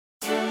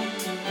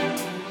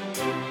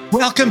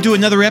Welcome to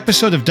another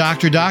episode of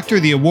Dr. Doctor,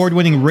 the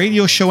award-winning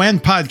radio show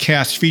and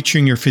podcast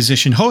featuring your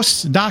physician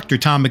hosts, Dr.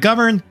 Tom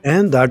McGovern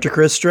and Dr.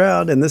 Chris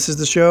Stroud. And this is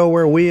the show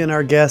where we and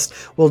our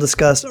guests will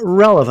discuss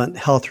relevant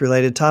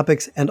health-related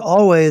topics and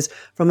always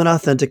from an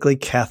authentically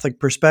Catholic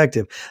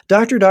perspective.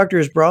 Dr. Doctor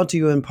is brought to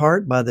you in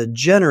part by the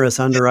generous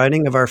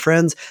underwriting of our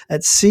friends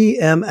at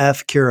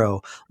CMF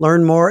Curo.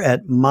 Learn more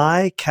at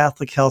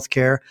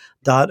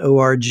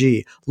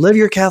mycatholichealthcare.org. Live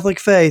your Catholic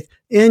faith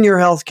in your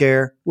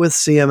healthcare with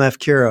CMF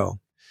Curo.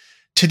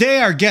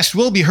 Today, our guest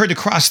will be heard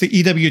across the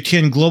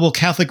EWTN Global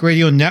Catholic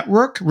Radio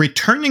Network.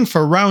 Returning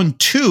for round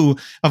 2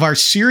 of our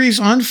series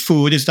on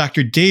food is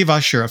Dr. Dave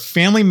Usher, a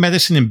family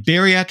medicine and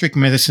bariatric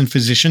medicine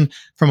physician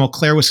from Eau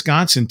Claire,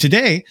 Wisconsin.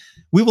 Today,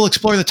 we will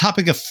explore the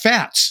topic of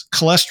fats,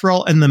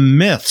 cholesterol, and the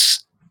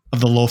myths of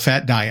the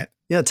low-fat diet.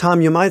 Yeah, Tom,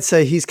 you might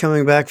say he's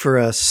coming back for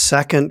a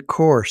second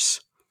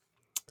course.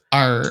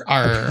 So,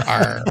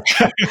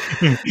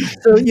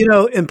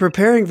 in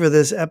preparing for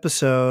this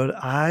episode,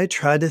 I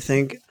tried to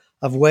think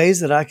of ways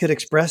that I could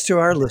express to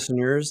our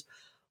listeners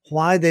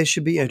why they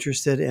should be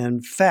interested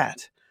in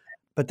fat.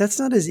 But that's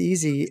not as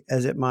easy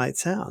as it might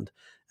sound.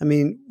 I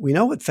mean, we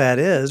know what fat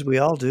is. We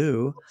all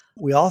do.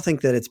 We all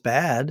think that it's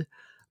bad.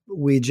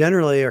 We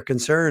generally are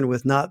concerned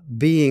with not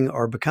being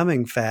or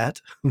becoming fat.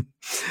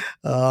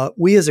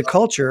 We as a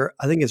culture,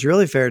 I think it's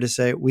really fair to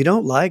say we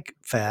don't like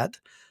fat,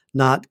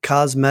 not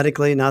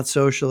cosmetically, not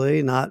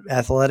socially, not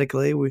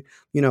athletically.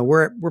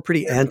 We're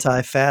pretty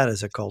anti-fat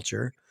as a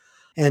culture.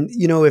 And,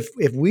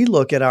 if we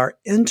look at our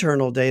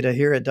internal data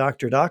here at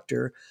Dr.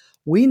 Doctor,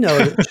 we know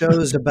that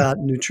shows about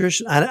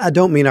nutrition. I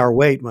don't mean our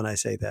weight when I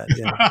say that.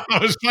 I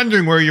was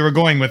wondering where you were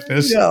going with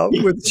this.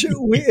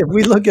 If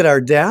we look at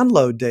our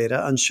download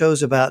data on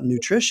shows about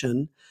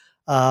nutrition,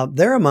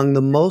 they're among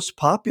the most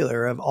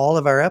popular of all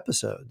of our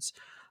episodes.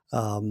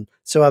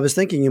 So I was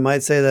thinking you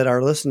might say that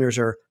our listeners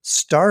are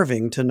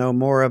starving to know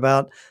more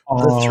about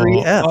the 3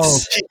 Fs. Oh,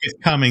 keep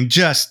it coming.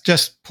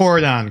 Just pour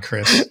it on,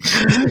 Chris.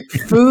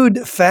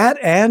 Food, fat,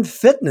 and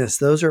fitness.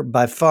 Those are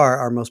by far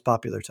our most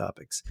popular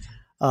topics.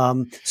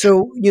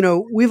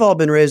 We've all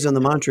been raised on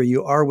the mantra,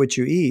 you are what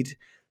you eat.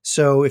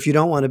 So if you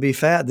don't want to be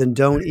fat, then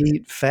don't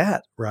eat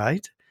fat,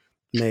 right?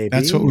 Maybe.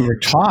 That's what we were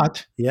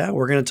taught. Yeah,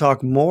 we're going to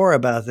talk more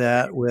about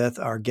that with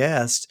our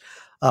guest,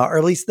 or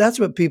at least that's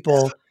what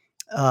people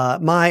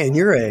my and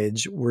your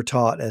age were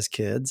taught as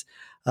kids.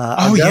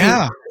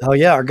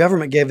 Our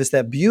government gave us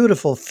that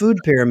beautiful food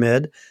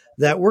pyramid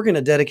that we're going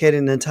to dedicate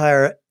an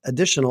entire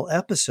additional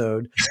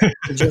episode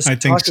to just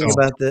talking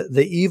about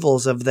the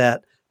evils of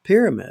that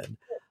pyramid.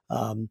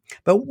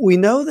 But we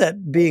know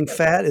that being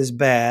fat is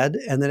bad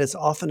and that it's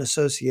often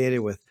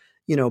associated with,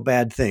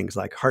 bad things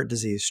like heart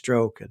disease,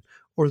 stroke, and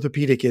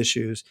orthopedic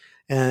issues,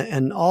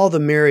 and all the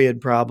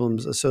myriad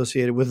problems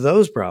associated with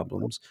those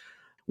problems.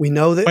 We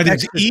know that. But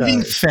is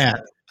eating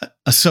fat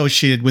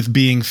associated with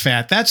being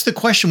fat? That's the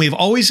question. We've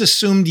always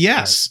assumed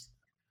yes.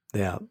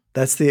 Yeah,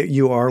 that's the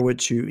 "you are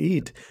what you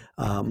eat"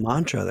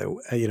 mantra. That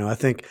I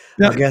think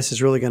our guest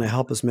is really going to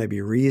help us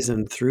maybe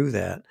reason through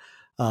that.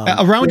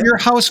 Around your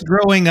house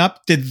growing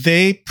up, did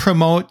they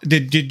promote?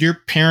 Did your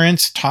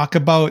parents talk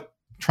about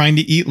trying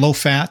to eat low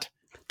fat?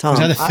 Tom, was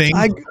that a thing?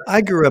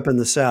 I grew up in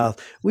the South.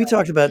 We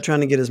talked about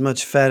trying to get as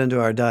much fat into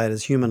our diet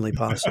as humanly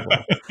possible.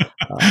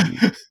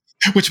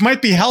 Which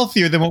might be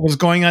healthier than what was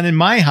going on in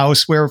my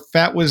house, where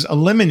fat was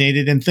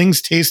eliminated and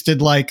things tasted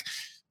like,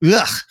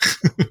 ugh.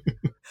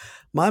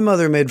 My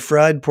mother made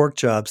fried pork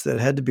chops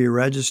that had to be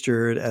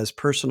registered as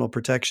personal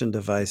protection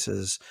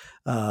devices.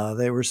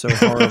 They were so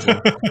horrible.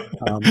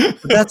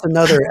 But that's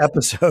another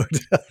episode.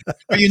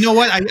 But you know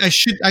what? I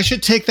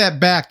should take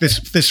that back.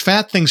 This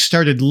fat thing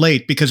started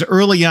late because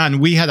early on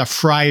we had a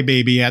Fry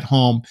baby at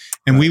home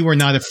and we were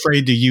not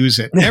afraid to use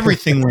it.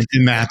 Everything went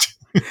in that.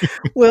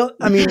 Well,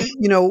 I mean,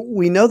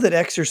 we know that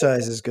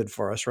exercise is good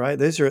for us, right?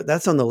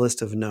 That's on the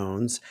list of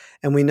knowns.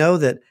 And we know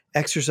that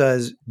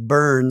exercise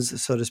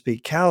burns, so to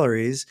speak,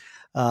 calories.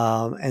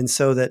 And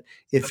so that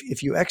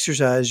if you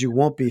exercise, you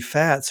won't be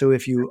fat. So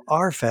if you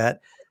are fat,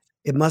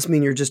 it must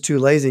mean you're just too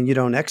lazy and you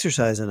don't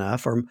exercise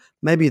enough. Or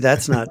maybe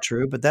that's not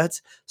true, but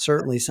that's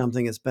certainly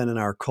something that's been in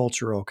our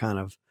cultural kind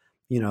of,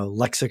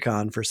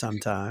 lexicon for some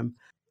time.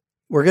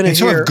 We're going to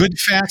hear of good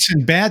fats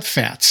and bad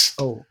fats.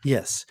 Oh,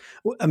 yes.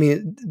 I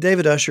mean,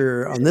 David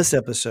Usher on this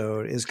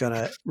episode is going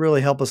to really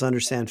help us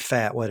understand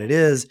fat, what it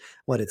is,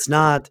 what it's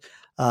not.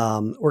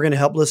 We're going to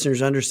help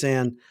listeners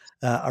understand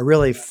a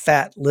really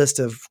fat list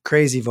of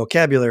crazy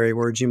vocabulary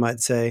words, you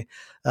might say,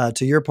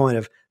 to your point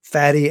of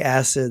fatty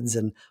acids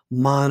and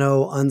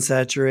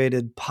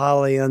monounsaturated,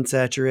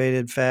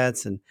 polyunsaturated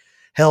fats and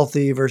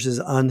healthy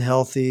versus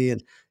unhealthy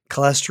and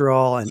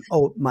cholesterol and,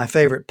 my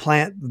favorite,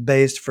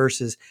 plant-based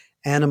versus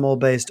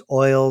animal-based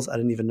oils. I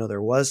didn't even know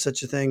there was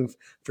such a thing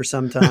for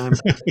some time.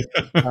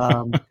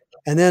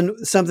 And then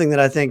something that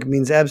I think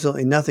means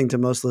absolutely nothing to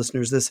most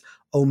listeners, this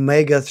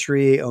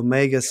omega-3,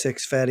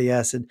 omega-6 fatty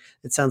acid.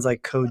 It sounds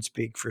like code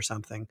speak for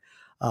something.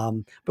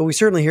 But we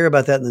certainly hear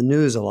about that in the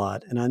news a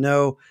lot. And I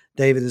know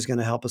David is going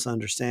to help us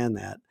understand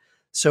that.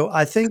 So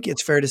I think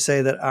it's fair to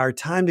say that our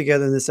time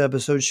together in this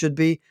episode should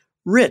be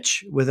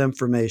rich with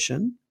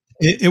information.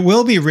 It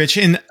will be rich.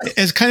 And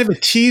as kind of a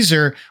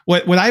teaser,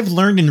 what I've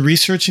learned in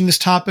researching this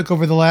topic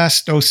over the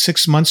last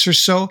 6 months or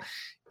so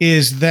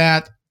is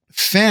that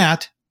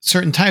fat,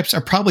 certain types,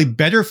 are probably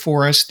better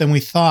for us than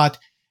we thought.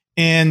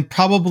 And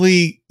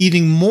probably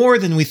eating more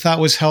than we thought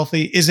was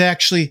healthy is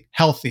actually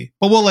healthy.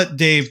 But we'll let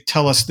Dave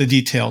tell us the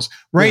details.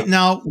 Right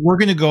now, we're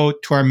going to go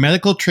to our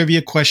medical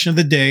trivia question of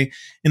the day.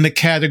 And the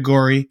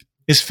category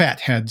is fat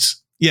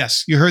heads.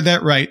 Yes, you heard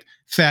that right.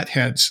 Fat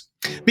heads.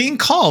 Being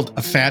called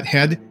a fat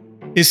head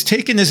is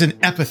taken as an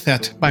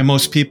epithet by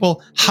most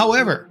people.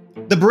 However,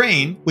 the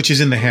brain, which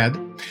is in the head,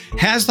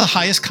 has the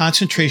highest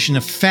concentration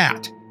of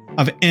fat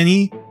of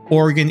any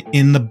organ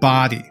in the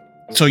body.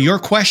 So your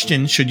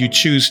question, should you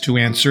choose to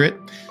answer it,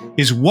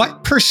 is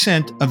what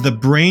percent of the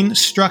brain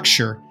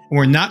structure, and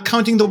we're not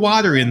counting the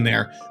water in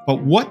there,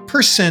 but what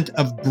percent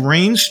of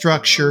brain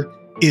structure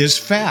is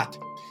fat?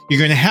 You're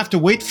going to have to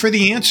wait for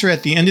the answer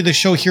at the end of the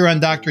show here on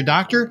Dr.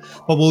 Doctor,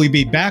 but we'll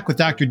be back with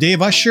Dr.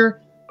 Dave Usher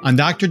on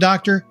Dr.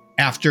 Doctor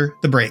after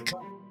the break.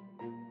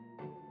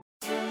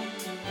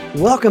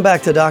 Welcome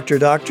back to Dr.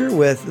 Doctor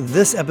with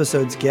this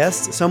episode's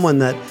guest, someone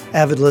that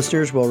avid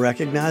listeners will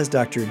recognize,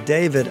 Dr.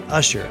 David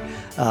Usher.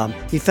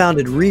 He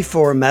founded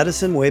Reform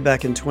Medicine way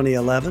back in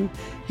 2011.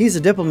 He's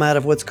a diplomat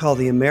of what's called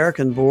the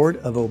American Board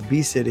of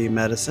Obesity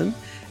Medicine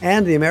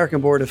and the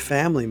American Board of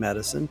Family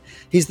Medicine.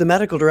 He's the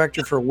medical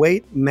director for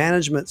Weight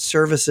Management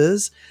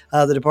Services,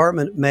 the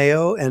department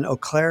Mayo in Eau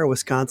Claire,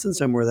 Wisconsin,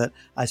 somewhere that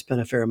I spent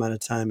a fair amount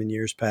of time in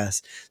years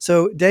past.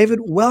 So,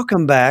 David,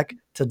 welcome back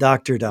to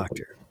Dr.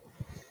 Doctor.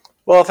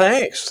 Well,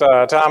 thanks,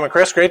 Tom and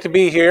Chris. Great to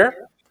be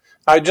here.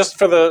 Just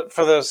for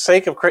the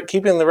sake of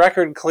keeping the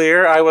record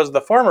clear, I was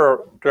the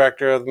former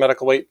director of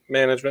medical weight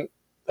management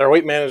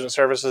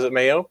services at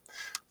Mayo,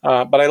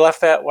 but I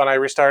left that when I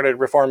restarted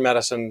Reform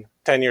Medicine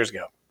 10 years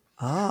ago.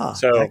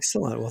 So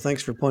excellent. Well,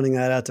 thanks for pointing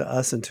that out to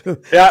us and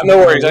to. Yeah, no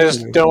worries. I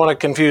just don't want to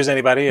confuse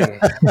anybody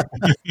and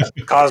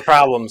cause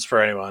problems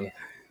for anyone.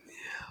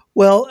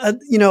 Well,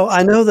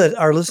 I know that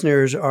our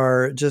listeners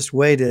are just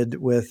waiting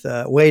with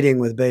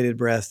bated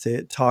breath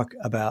to talk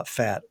about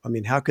fat. I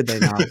mean, how could they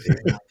not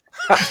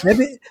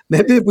be?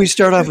 Maybe if we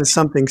start off with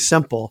something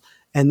simple,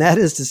 and that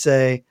is to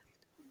say,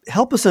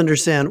 help us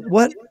understand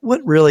what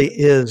really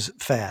is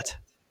fat.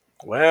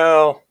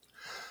 Well,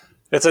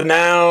 it's a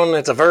noun,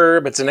 it's a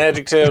verb, it's an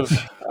adjective.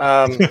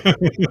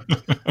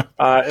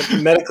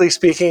 Medically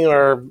speaking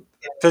or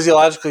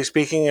physiologically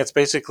speaking, it's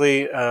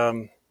basically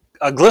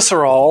a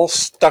glycerol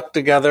stuck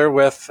together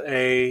with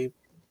an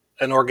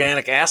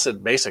organic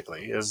acid,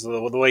 basically, is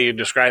the way you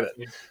describe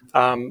it.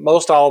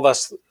 Most all of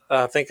us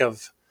think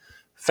of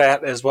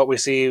fat as what we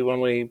see when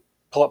we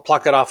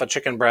pluck it off a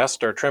chicken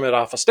breast or trim it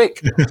off a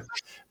steak.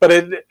 But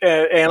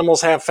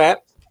animals have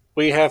fat.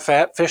 We have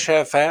fat. Fish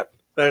have fat.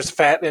 There's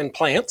fat in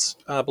plants,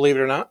 believe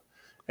it or not.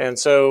 And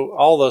so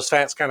all those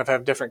fats kind of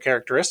have different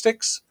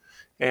characteristics,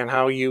 and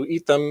how you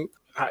eat them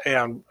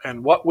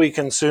and what we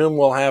consume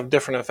will have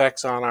different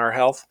effects on our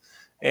health.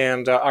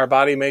 And our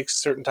body makes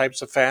certain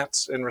types of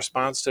fats in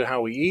response to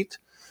how we eat.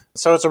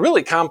 So it's a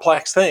really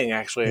complex thing,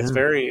 actually. Yeah. It's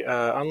very,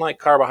 unlike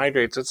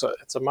carbohydrates, it's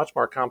a much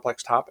more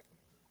complex topic.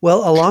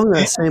 Well, along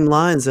the same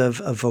lines of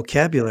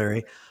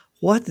vocabulary,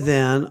 what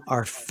then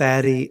are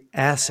fatty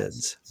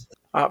acids?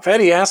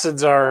 Fatty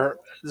acids are,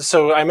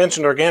 so I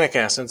mentioned organic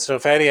acids. So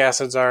fatty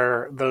acids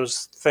are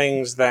those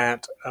things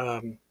that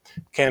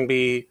can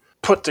be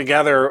put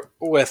together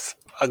with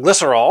a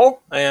glycerol,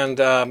 and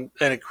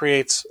it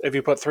creates, if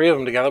you put three of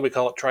them together, we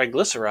call it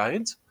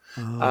triglycerides.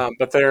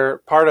 But they're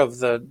part of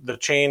the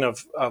chain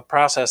of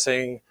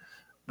processing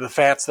the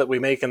fats that we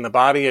make in the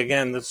body.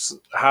 Again, this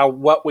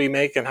what we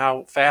make and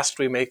how fast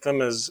we make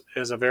them is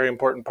a very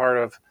important part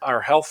of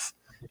our health,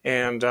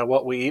 and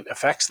what we eat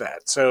affects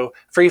that. So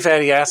free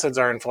fatty acids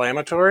are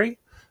inflammatory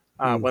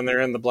when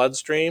they're in the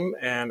bloodstream,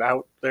 and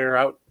they're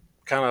out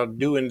kind of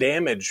doing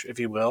damage, if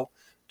you will,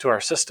 to our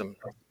system.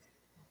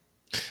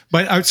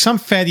 But some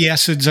fatty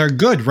acids are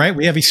good, right?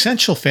 We have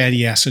essential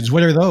fatty acids.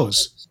 What are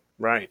those?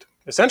 Right.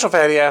 Essential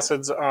fatty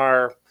acids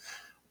are,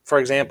 for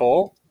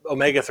example,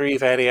 omega-3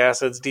 fatty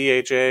acids,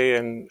 DHA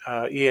and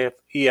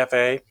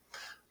EFA.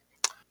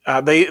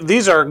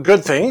 These are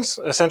good things.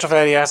 Essential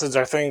fatty acids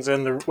are things,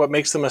 and what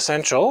makes them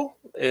essential,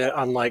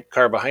 unlike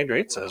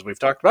carbohydrates, as we've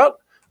talked about,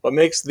 what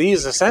makes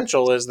these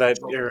essential is that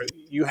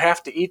you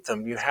have to eat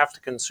them. You have to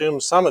consume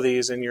some of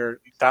these in your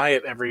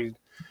diet every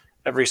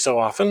so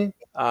often,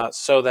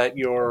 so that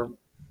your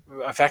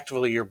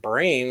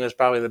brain is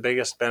probably the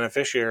biggest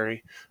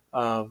beneficiary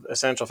of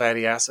essential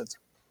fatty acids.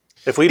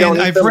 If we don't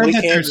eat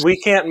them,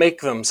 we can't make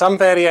them. Some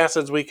fatty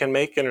acids we can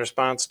make in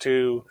response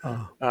to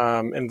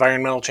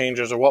environmental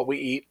changes or what we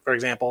eat, for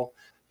example.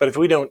 But if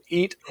we don't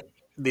eat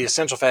the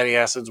essential fatty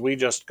acids, we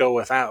just go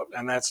without,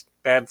 and that's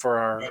bad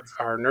for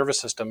our nervous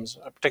systems,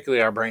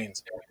 particularly our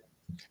brains.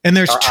 And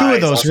there's two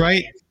of those,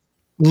 right?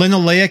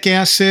 Linoleic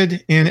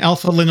acid and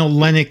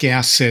alpha-linolenic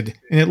acid.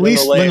 And at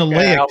least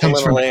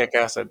linoleic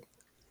acid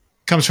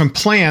comes from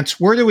plants.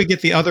 Where do we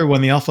get the other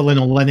one, the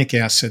alpha-linolenic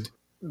acid?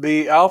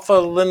 The alpha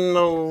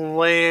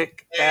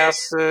linoleic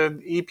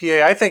acid,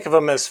 EPA, I think of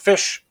them as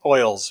fish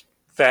oils,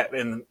 fat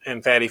in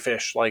fatty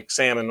fish like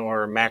salmon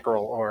or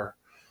mackerel or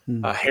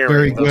Hmm. Very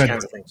herring, those good.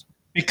 kinds of things.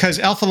 Because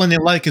alpha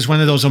linoleic is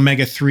one of those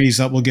omega-3s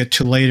that we'll get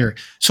to later.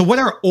 So what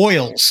are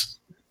oils?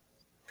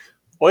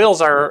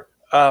 Oils are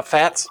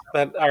fats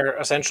that are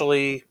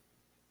essentially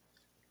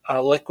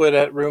liquid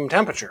at room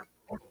temperature.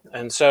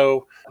 And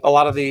so a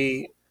lot of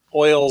the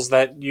oils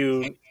that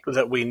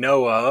we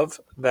know of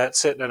that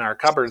sit in our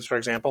cupboards, for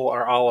example,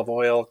 are olive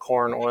oil,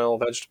 corn oil,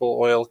 vegetable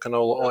oil,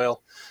 canola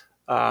oil.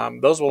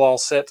 Those will all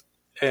sit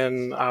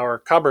in our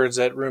cupboards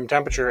at room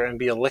temperature and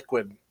be a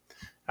liquid.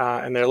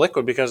 And they're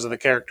liquid because of the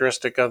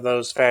characteristic of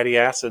those fatty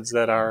acids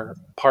that are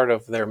part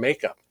of their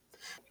makeup.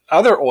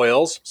 Other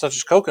oils, such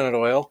as coconut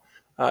oil,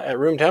 at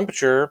room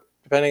temperature,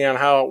 depending on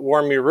how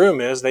warm your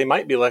room is, they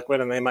might be liquid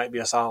and they might be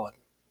a solid.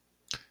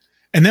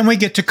 And then we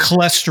get to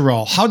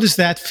cholesterol. How does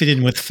that fit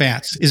in with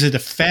fats? Is it a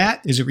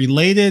fat? Is it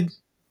related?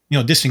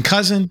 Distant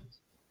cousin?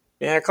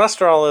 Yeah,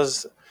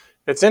 cholesterol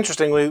it's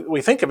interesting.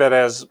 We think of it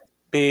as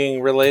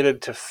being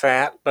related to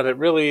fat, but it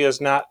really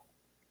is not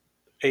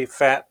a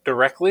fat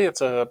directly.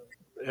 It's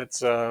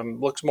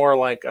looks more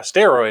like a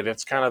steroid.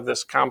 It's kind of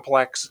this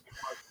complex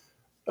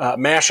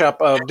mashup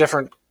of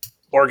different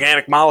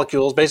organic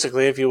molecules,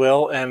 basically, if you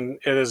will, and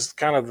it is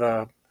kind of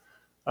the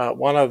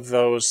one of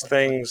those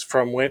things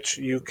from which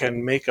you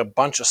can make a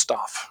bunch of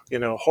stuff,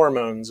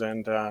 hormones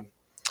and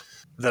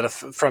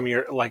from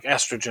your like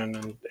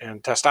estrogen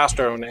and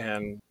testosterone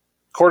and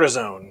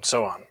cortisone, and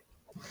so on.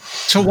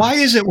 So why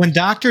is it when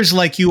doctors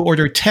like you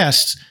order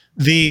tests,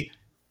 the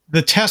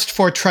test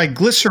for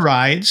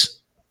triglycerides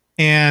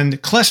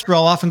and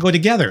cholesterol often go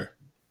together?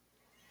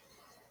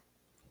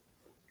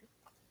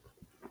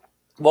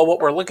 Well, what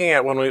we're looking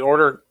at when we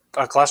order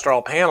a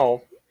cholesterol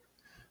panel,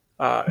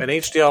 an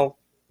HDL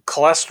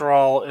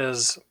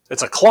cholesterol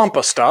it's a clump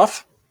of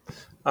stuff,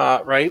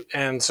 right?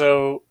 And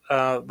so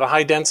the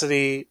high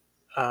density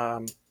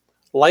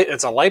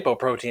it's a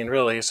lipoprotein,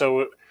 really.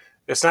 So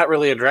it's not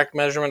really a direct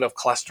measurement of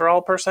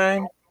cholesterol per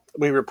se.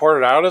 We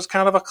report it out as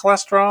kind of a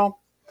cholesterol.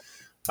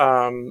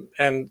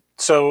 And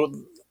so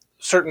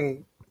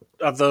certain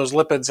of those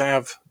lipids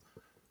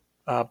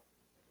have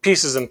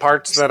pieces and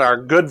parts that are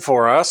good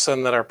for us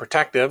and that are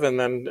protective. And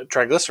then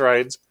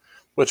triglycerides,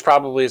 which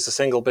probably is the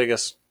single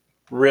biggest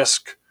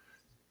risk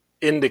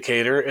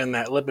indicator in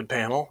that lipid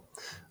panel.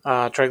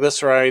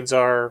 Triglycerides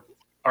are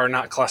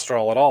not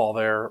cholesterol at all.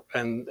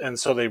 And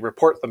so they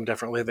report them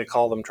differently. They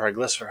call them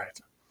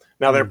triglycerides.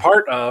 Now they're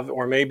part of,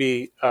 or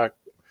maybe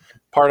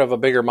part of a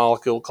bigger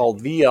molecule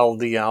called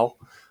VLDL,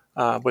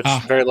 which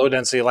is very low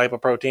density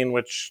lipoprotein,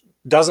 which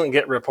doesn't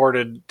get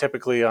reported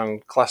typically on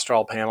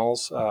cholesterol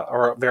panels,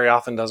 or very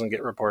often doesn't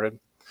get reported.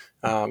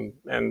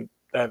 And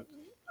that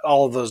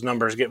all of those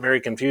numbers get very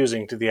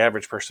confusing to the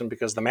average person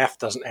because the math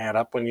doesn't add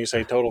up. When you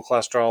say total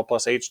cholesterol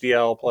plus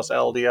HDL plus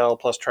LDL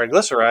plus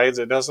triglycerides,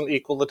 it doesn't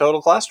equal the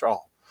total cholesterol.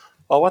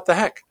 Well, what the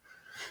heck?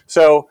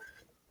 So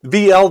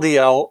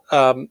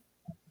VLDL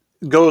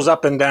goes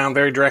up and down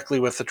very directly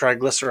with the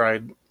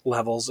triglyceride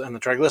levels, and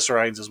the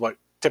triglycerides is what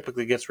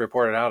typically gets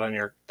reported out on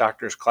your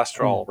doctor's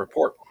cholesterol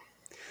report.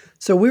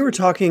 So we were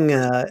talking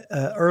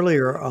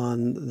earlier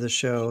on the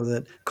show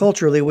that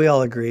culturally we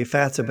all agree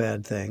fat's a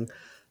bad thing.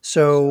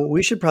 So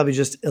we should probably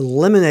just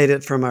eliminate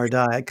it from our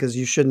diet because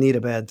you shouldn't eat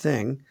a bad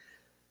thing.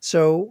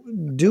 So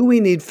do we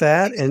need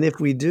fat? And if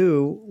we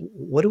do,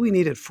 what do we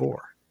need it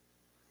for?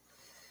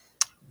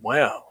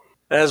 Well,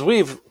 as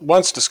we've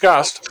once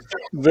discussed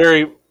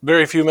very,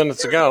 very few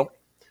minutes ago,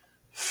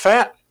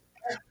 fat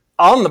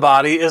on the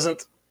body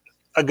isn't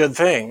a good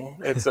thing.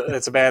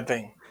 It's a bad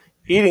thing.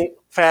 Eating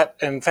fat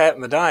in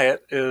the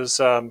diet is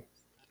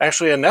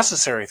actually a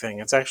necessary thing.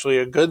 It's actually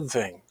a good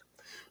thing.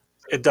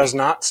 It does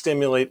not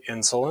stimulate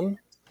insulin.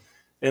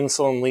 High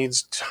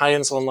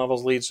insulin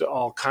levels leads to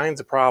all kinds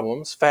of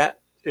problems. Fat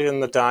in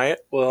the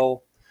diet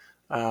will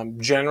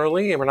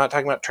generally, and we're not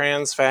talking about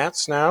trans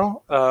fats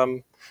now,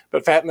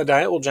 but fat in the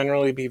diet will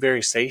generally be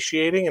very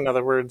satiating. In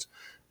other words,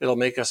 it'll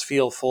make us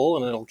feel full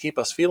and it'll keep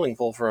us feeling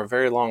full for a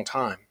very long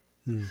time.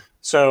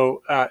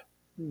 So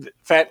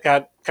fat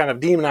got kind of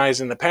demonized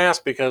in the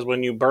past because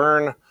when you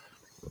burn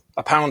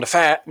a pound of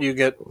fat, you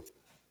get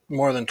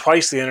more than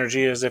twice the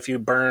energy as if you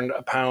burned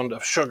a pound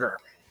of sugar,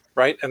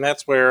 right? And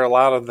that's where a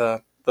lot of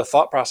the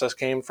thought process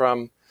came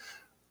from,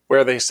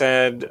 where they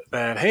said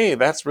that, hey,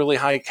 that's really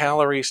high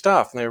calorie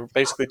stuff. And they were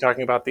basically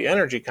talking about the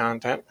energy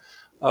content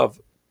of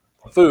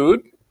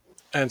food.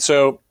 And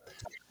so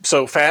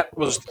fat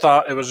was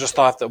thought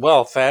that,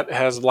 well, fat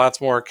has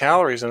lots more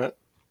calories in it,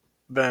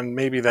 then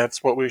maybe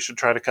that's what we should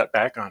try to cut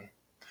back on.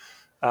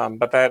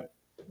 But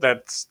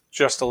that's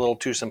just a little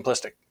too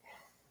simplistic.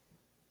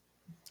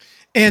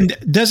 And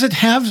does it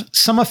have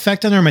some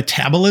effect on our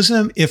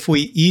metabolism if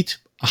we eat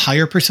a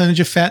higher percentage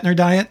of fat in our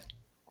diet?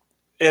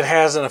 It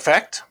has an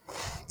effect,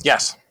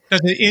 yes. Does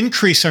it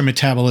increase our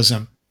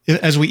metabolism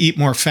as we eat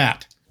more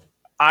fat?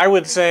 I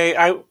would say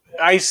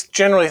I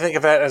generally think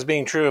of that as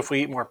being true if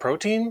we eat more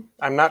protein.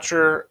 I'm not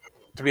sure,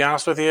 to be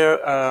honest with you,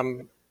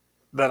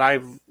 that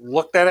I've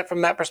looked at it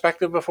from that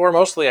perspective before.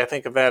 Mostly I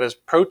think of that as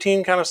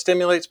protein kind of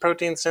stimulates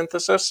protein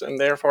synthesis and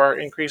therefore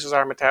increases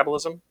our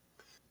metabolism.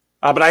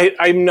 But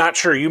I'm not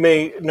sure. You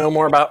may know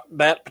more about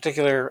that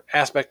particular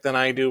aspect than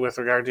I do with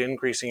regard to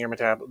increasing your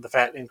the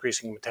fat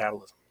increasing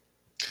metabolism.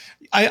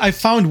 I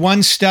found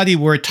one study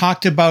where it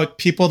talked about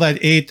people that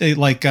ate 50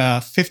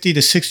 to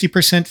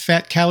 60%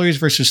 fat calories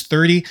versus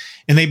 30,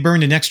 and they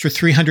burned an extra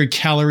 300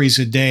 calories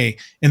a day.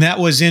 And that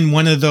was in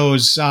one of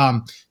those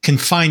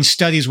confined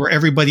studies where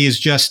everybody is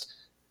just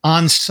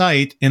on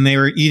site and they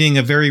were eating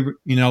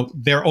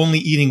they're only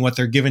eating what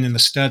they're given in the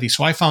study.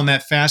 So I found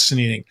that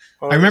fascinating.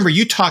 I remember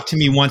you talked to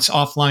me once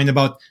offline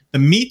about the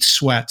meat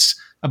sweats,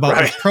 about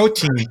the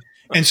protein.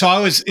 And so I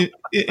was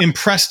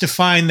impressed to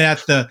find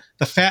that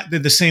the fat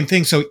did the same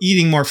thing. So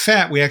eating more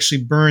fat, we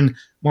actually burn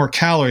more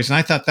calories. And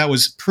I thought that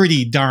was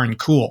pretty darn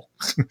cool.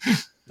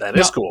 That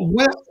is cool.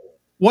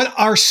 What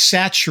are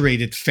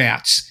saturated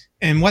fats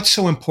and what's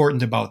so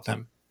important about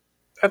them?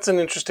 That's an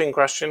interesting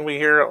question. We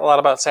hear a lot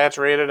about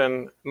saturated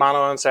and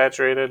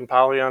monounsaturated and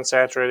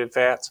polyunsaturated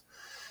fats.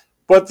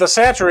 What the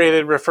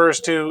saturated refers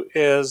to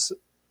is,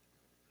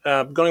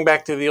 going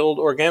back to the old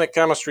organic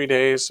chemistry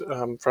days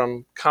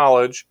from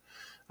college,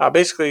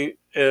 basically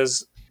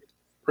is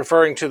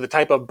referring to the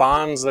type of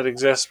bonds that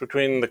exist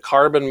between the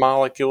carbon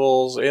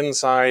molecules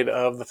inside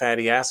of the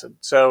fatty acid.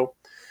 So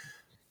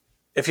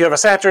if you have a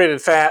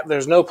saturated fat,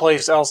 there's no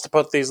place else to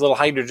put these little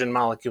hydrogen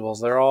molecules.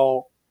 They're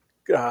all,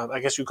 I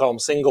guess you call them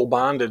single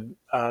bonded.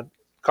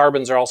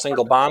 Carbons are all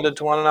single bonded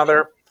to one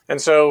another.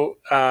 And so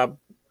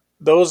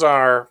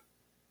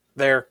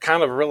they're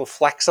kind of real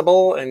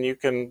flexible, and you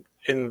can,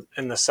 in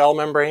the cell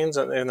membranes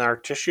and in our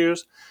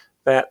tissues,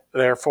 that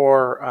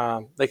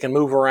therefore they can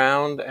move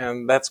around,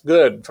 and that's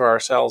good for our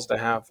cells to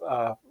have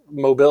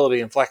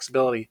mobility and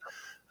flexibility,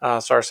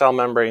 so our cell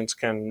membranes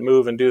can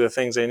move and do the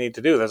things they need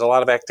to do. There's a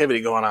lot of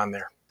activity going on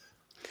there.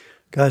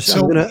 Gosh,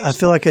 I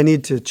feel like I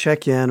need to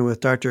check in with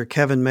Dr.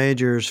 Kevin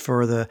Majors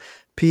for the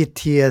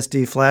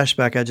PTSD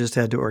flashback I just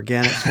had to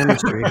organic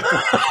chemistry.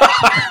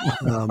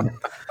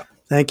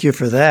 Thank you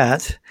for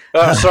that.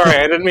 Sorry,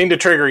 I didn't mean to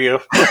trigger you.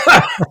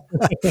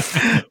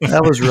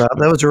 That was rough.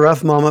 That was a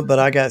rough moment, but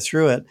I got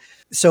through it.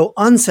 So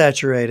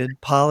unsaturated,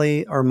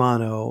 poly or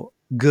mono,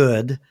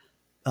 good.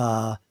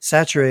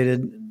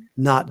 Saturated,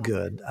 not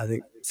good. I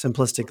think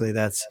simplistically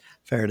that's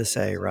fair to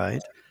say,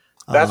 right?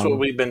 That's what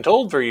we've been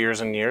told for years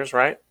and years,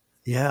 right?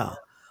 Yeah.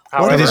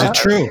 But is it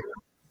true?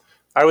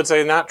 I would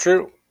say not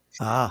true.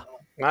 Not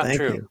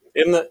true.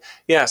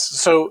 Yes.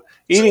 So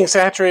eating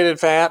saturated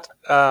fat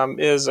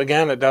is,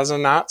 again, it does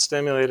not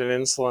stimulate an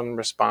insulin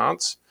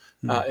response.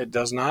 It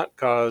does not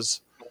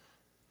cause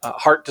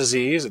heart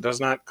disease. It does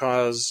not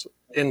cause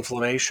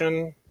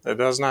inflammation. It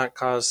does not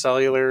cause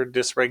cellular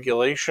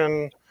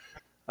dysregulation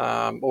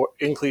or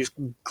increased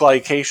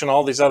glycation,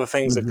 all these other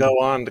things that go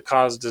on to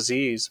cause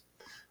disease.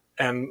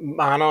 And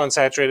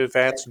monounsaturated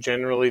fats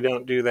generally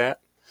don't do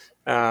that.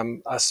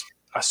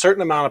 A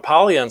certain amount of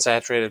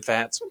polyunsaturated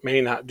fats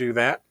may not do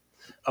that.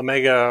 What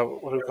do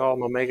we call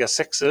them?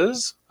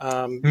 Omega-6s.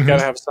 You got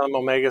to have some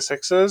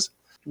omega-6s.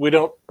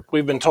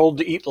 We've been told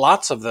to eat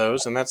lots of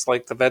those, and that's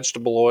like the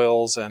vegetable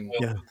oils and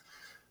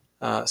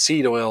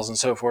seed oils and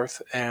so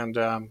forth. And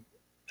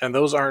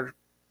those are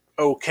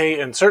okay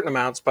in certain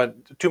amounts,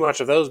 but too much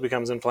of those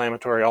becomes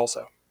inflammatory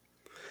also.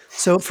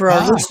 So for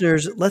our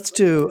listeners, let's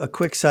do a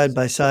quick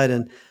side-by-side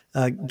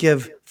and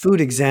give food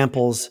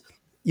examples,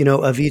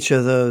 of each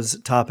of those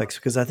topics,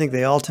 because I think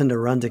they all tend to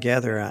run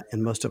together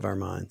in most of our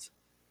minds.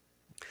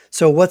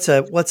 So what's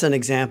an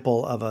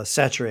example of a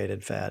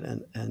saturated fat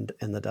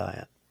in the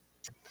diet?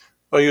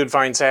 Well, you would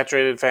find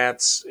saturated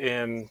fats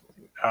in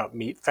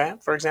meat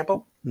fat, for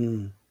example.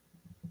 Mm-hmm.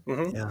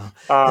 Yeah.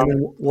 And then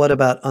what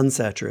about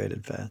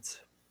unsaturated fats?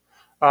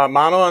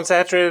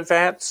 Monounsaturated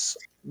fats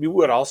you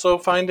would also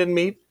find in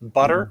meat.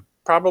 Butter,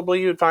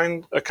 probably you'd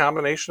find a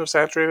combination of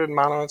saturated and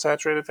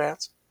monounsaturated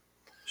fats.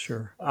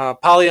 Sure.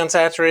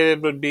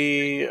 Polyunsaturated would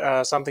be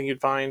something you'd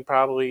find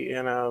probably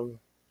in a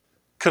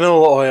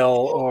canola oil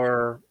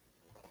or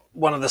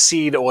one of the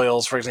seed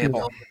oils, for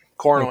example,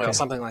 corn oil,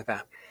 something like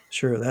that.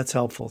 Sure, that's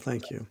helpful.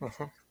 Thank you.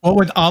 What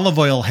would olive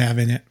oil have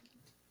in it?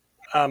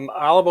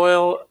 Olive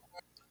oil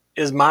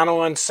is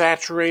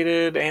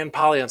monounsaturated and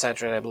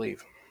polyunsaturated, I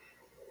believe.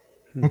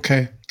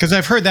 Okay, because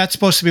I've heard that's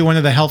supposed to be one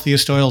of the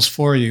healthiest oils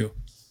for you.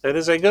 It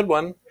is a good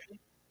one.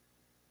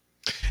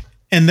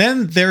 And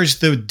then there's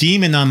the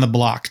demon on the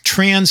block,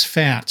 trans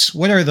fats.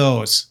 What are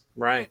those?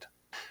 Right.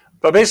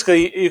 But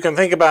basically, you can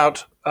think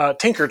about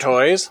Tinker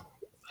Toys,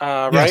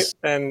 right? Yes.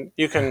 And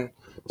you can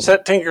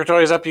set Tinker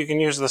Toys up. You can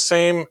use the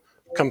same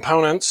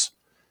components.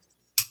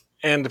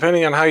 And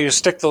depending on how you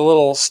stick the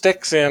little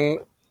sticks in,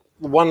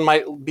 one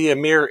might be a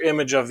mirror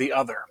image of the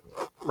other,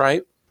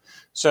 right?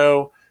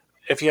 So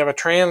if you have a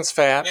trans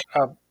fat,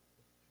 an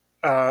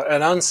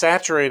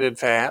unsaturated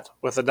fat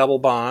with a double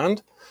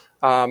bond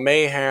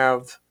may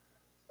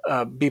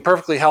be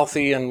perfectly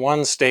healthy in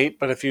one state,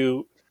 but if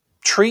you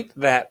treat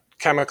that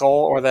chemical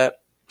or that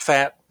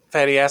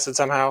fatty acid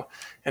somehow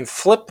and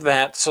flip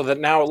that so that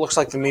now it looks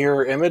like the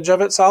mirror image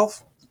of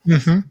itself,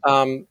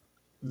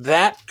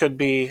 that could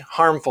be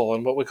harmful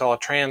in what we call a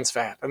trans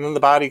fat. And then the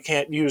body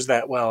can't use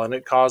that well, and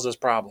it causes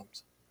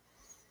problems.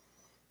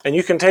 And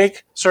you can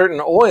take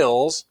certain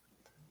oils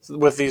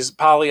with these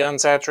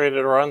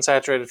polyunsaturated or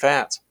unsaturated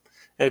fats,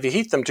 and if you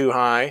heat them too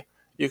high,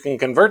 you can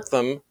convert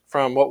them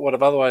from what would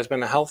have otherwise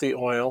been a healthy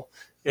oil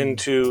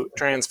into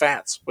trans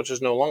fats, which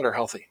is no longer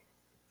healthy.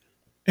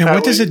 And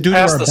what does it do to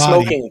our body? Past the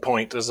smoking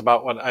point is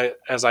about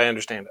as I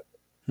understand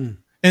it.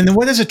 And then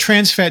what does a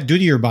trans fat do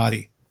to your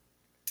body?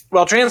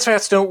 Well, trans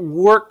fats don't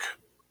work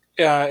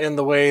in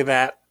the way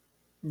that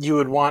you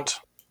would want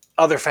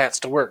other fats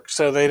to work.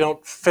 So they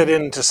don't fit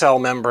into cell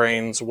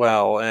membranes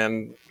well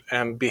and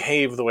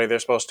behave the way they're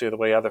supposed to, the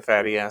way other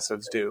fatty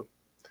acids do.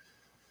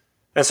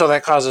 And so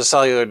that causes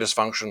cellular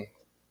dysfunction,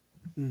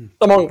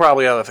 among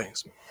probably other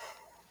things.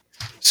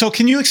 So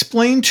can you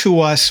explain to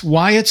us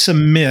why it's a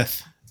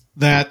myth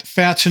that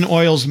fats and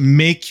oils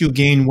make you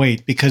gain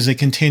weight because they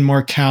contain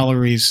more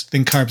calories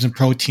than carbs and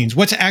proteins?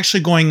 What's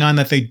actually going on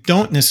that they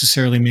don't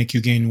necessarily make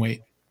you gain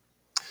weight?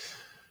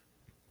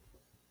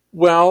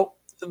 Well,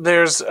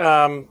 there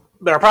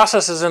are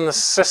processes in the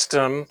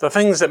system, the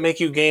things that make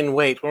you gain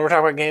weight. When we're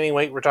talking about gaining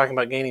weight, we're talking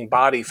about gaining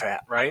body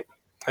fat, right?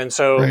 And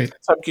so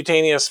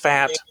subcutaneous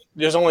fat,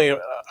 there's only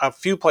a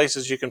few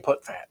places you can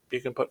put fat. You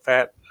can put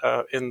fat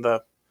in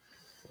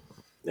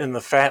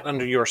the fat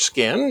under your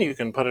skin. You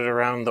can put it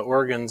around the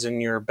organs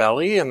in your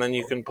belly, and then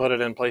you can put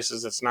it in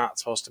places it's not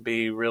supposed to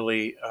be,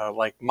 really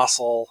like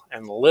muscle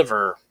and the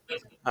liver,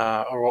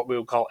 or what we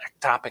would call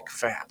ectopic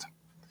fat.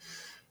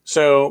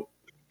 So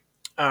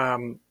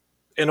in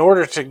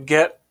order to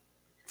get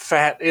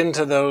fat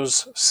into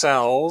those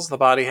cells, the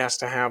body has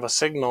to have a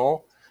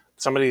signal,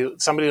 somebody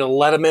to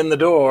let them in the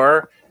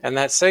door, and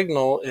that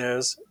signal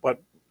is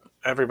what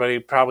everybody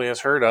probably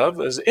has heard of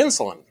as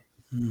insulin,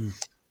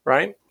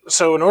 right?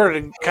 So in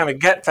order to kind of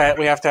get fat,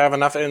 we have to have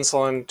enough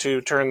insulin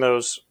to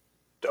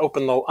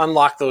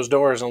unlock those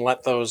doors and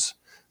let those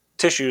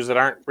tissues that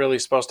aren't really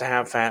supposed to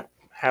have fat,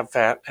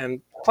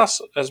 and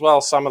plus as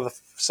well some of the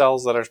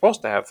cells that are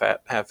supposed to have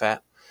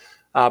fat.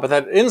 But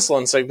that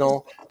insulin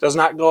signal does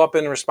not go up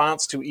in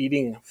response to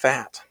eating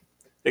fat.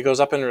 It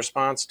goes up in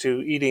response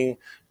to eating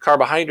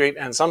carbohydrate,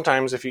 and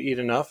sometimes if you eat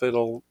enough,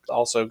 it'll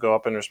also go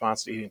up in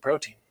response to eating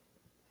protein.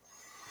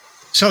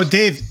 So,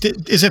 Dave,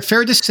 is it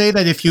fair to say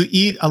that if you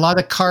eat a lot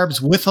of carbs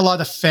with a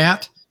lot of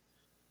fat,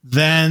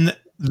 then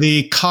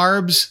the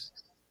carbs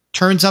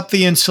turns up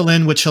the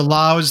insulin, which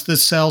allows the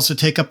cells to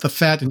take up the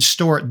fat and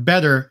store it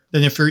better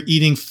than if you're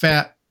eating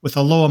fat with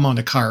a low amount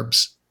of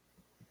carbs?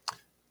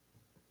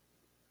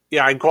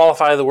 Yeah, I'd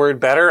qualify the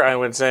word better. I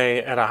would say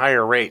at a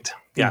higher rate.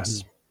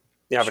 Yes.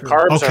 Yeah, the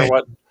carbs are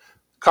what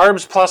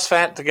carbs plus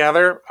fat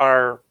together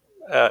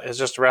is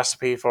just a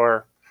recipe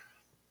for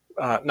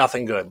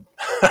nothing good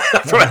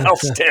from a health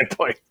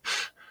standpoint.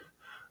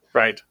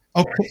 Right.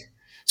 Okay.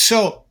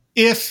 So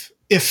if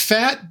eating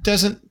fat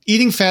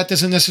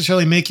doesn't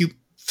necessarily make you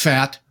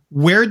fat,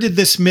 where did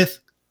this myth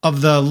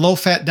of the low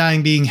fat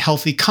diet being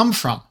healthy come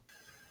from?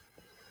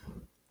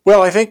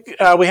 Well, I think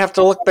we have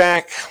to look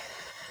back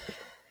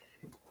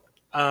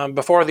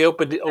before the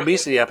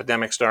obesity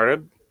epidemic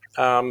started,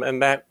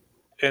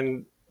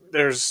 and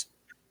there's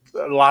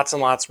lots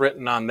and lots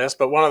written on this,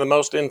 but one of the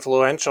most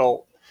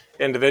influential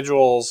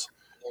individuals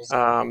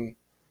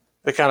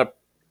that kind of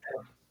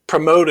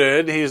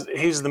promoted,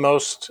 he's the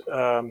most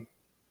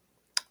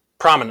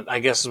prominent, I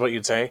guess is what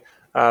you'd say,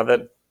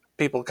 that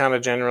people kind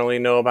of generally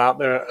know about.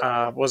 There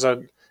was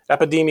an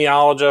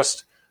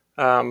epidemiologist,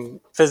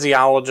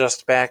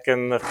 physiologist back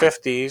in the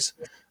 50s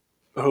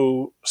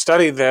who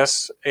studied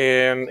this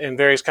in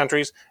various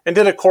countries and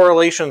did a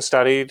correlation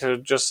study to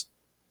just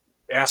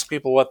ask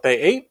people what they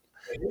ate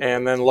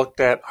and then looked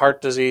at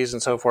heart disease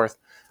and so forth.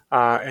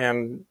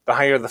 And the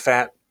higher the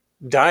fat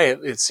diet,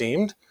 it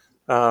seemed,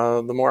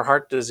 the more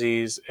heart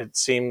disease it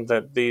seemed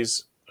that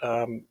these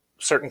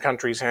certain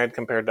countries had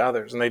compared to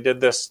others. And they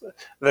did this.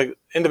 The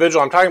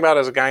individual I'm talking about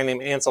is a guy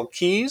named Ancel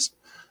Keys,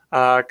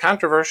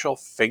 controversial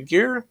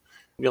figure.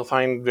 You'll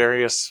find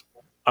various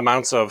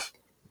amounts of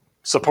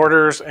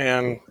supporters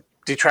and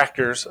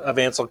detractors of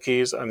Ancel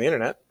Keys on the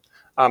internet.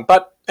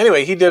 But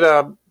anyway, he did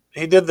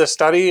this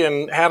study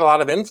and had a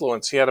lot of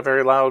influence. He had a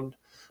very loud,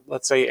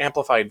 let's say,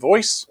 amplified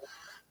voice.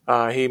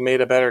 He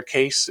made a better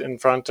case in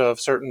front of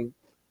certain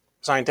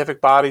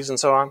scientific bodies and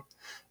so on.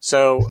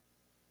 So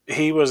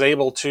he was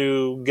able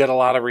to get a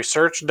lot of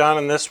research done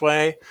in this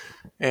way.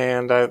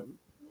 And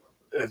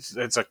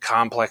it's a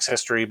complex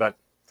history, but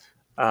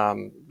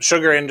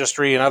sugar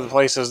industry and other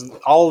places,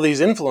 all of these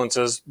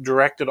influences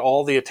directed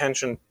all the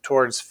attention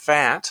towards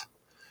fat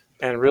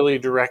and really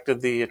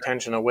directed the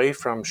attention away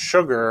from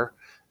sugar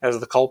as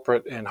the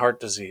culprit in heart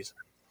disease.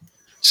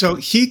 So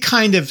he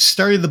kind of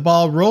started the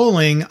ball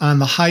rolling on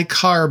the high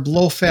carb,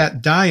 low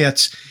fat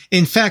diets.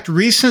 In fact,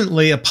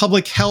 recently, a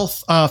public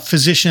health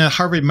physician at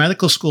Harvard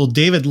Medical School,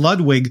 David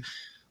Ludwig,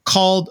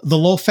 called the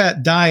low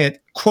fat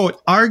diet,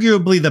 quote,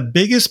 arguably the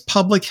biggest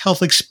public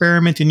health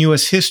experiment in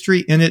U.S.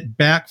 history, and it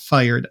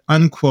backfired,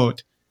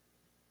 unquote.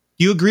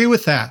 Do you agree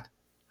with that?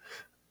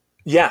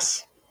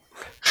 Yes.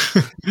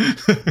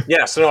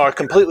 Yes, no,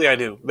 completely I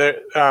do.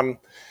 I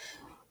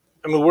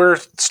mean, we're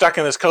stuck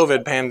in this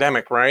COVID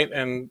pandemic, right?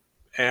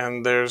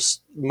 And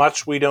there's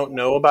much we don't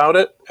know about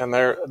it. And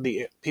there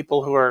the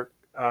people who are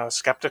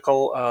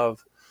skeptical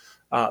of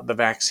the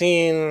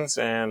vaccines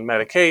and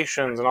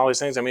medications and all these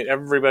things. I mean,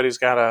 everybody's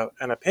got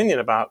an opinion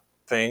about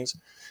things.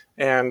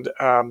 And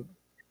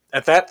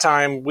at that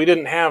time, we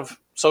didn't have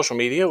social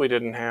media. We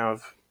didn't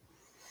have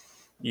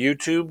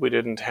YouTube. We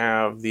didn't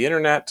have the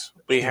internet.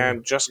 We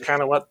had just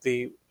kind of what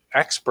the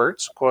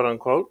experts, quote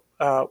unquote,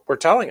 were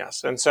telling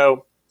us. And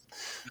so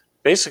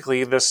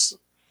basically this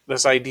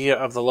idea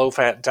of the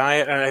low-fat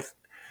diet, and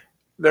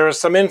there was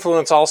some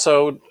influence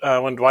also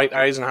when Dwight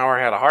Eisenhower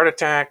had a heart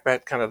attack.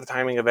 That kind of the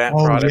timing of that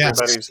brought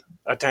everybody's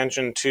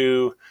attention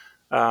to,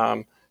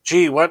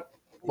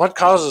 what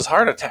causes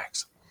heart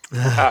attacks?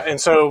 And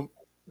so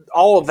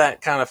all of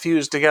that kind of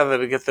fused together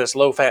to get this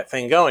low-fat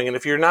thing going. And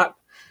if you're not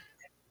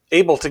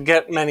able to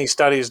get many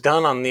studies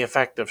done on the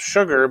effect of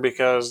sugar,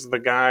 because the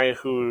guy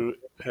who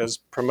has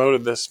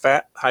promoted this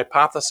fat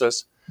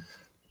hypothesis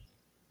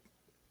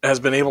has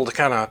been able to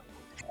kind of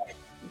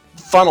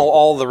funnel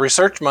all the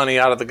research money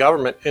out of the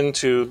government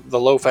into the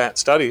low-fat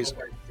studies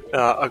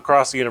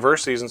across the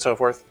universities and so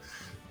forth,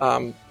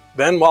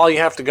 then all you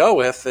have to go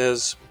with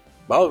is,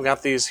 well, we've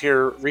got these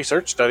here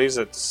research studies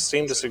that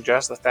seem to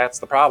suggest that that's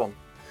the problem.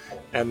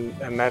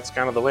 And that's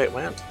kind of the way it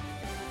went.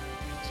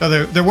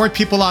 So there weren't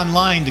people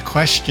online to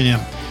question him.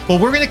 Well,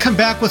 we're going to come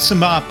back with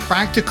some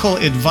practical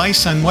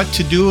advice on what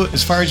to do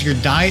as far as your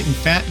diet and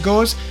fat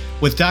goes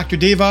with Dr.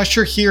 Dave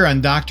Usher here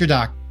on Dr.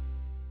 Doctor.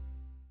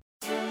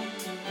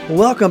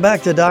 Welcome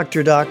back to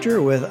Dr.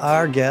 Doctor with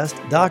our guest,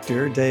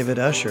 Dr. David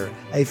Usher,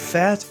 a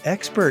fat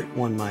expert,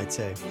 one might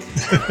say.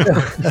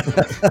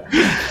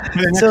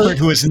 An expert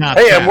who is not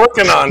Hey, fat. I'm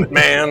working on it,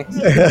 man.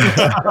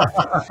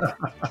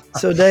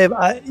 So, Dave,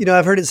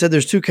 I've heard it said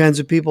there's two kinds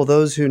of people: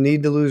 those who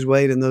need to lose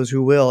weight and those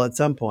who will at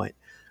some point.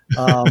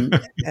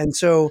 And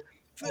so,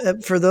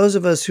 for those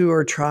of us who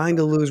are trying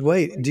to lose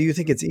weight, do you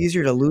think it's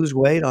easier to lose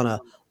weight on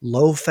a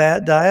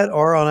low-fat diet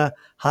or on a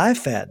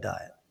high-fat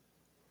diet?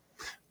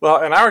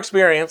 Well, in our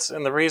experience,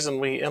 and the reason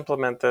we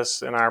implement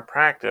this in our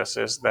practice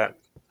is that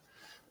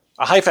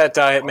a high-fat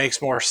diet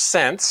makes more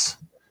sense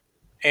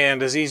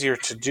and is easier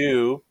to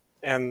do,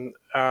 and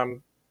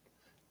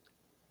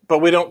but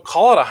we don't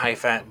call it a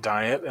high-fat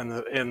diet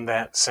in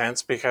that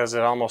sense because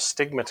it almost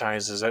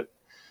stigmatizes it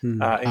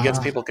and gets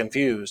people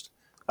confused.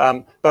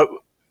 But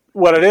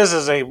what it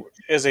is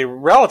a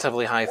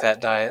relatively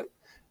high-fat diet,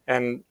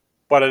 and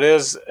what it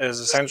is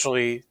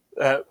essentially.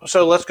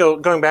 So let's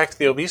going back to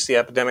the obesity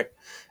epidemic.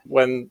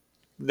 When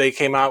they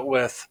came out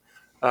with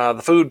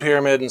the food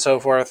pyramid and so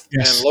forth,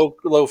 and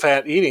low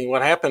fat eating,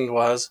 what happened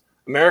was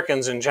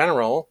Americans in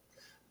general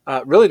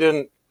really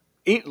didn't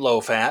eat low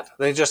fat.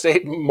 They just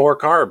ate more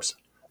carbs.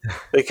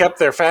 They kept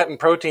their fat and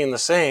protein the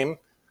same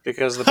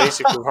because the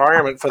basic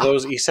requirement for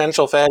those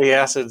essential fatty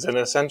acids and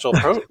essential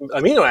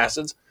amino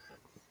acids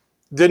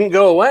didn't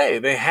go away.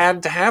 They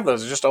had to have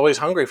those. They're just always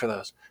hungry for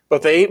those.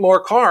 But they ate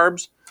more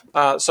carbs,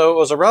 so it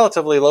was a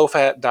relatively low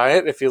fat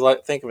diet if you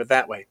think of it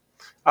that way.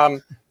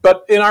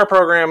 But in our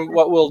program,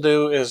 what we'll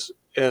do is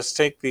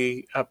take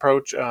the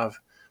approach of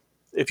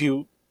if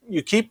you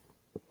keep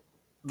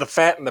the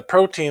fat and the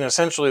protein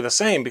essentially the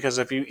same, because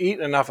if you eat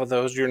enough of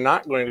those, you're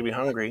not going to be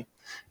hungry.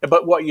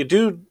 But what you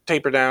do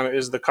taper down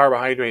is the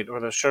carbohydrate or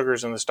the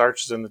sugars and the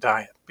starches in the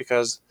diet,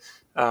 because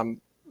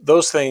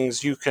those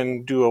things you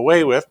can do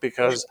away with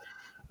because,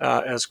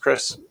 as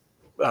Chris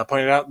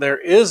pointed out, there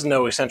is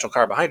no essential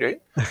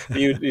carbohydrate.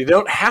 You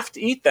don't have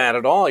to eat that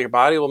at all. Your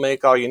body will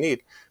make all you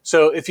need.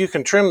 So if you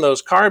can trim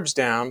those carbs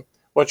down,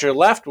 what you're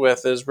left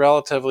with is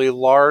relatively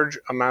large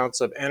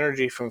amounts of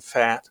energy from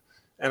fat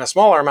and a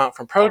smaller amount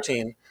from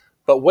protein,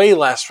 but way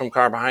less from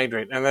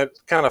carbohydrate. And that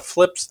kind of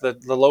flips the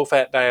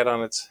low-fat diet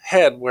on its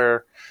head,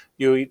 where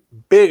you eat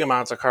big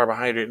amounts of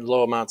carbohydrate and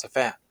low amounts of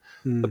fat.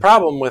 The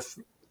problem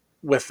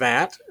with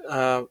that,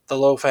 the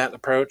low-fat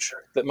approach,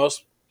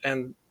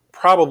 and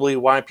probably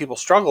why people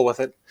struggle with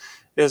it,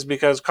 is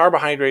because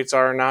carbohydrates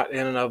are not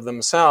in and of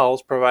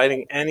themselves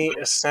providing any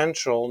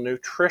essential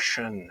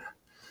nutrition.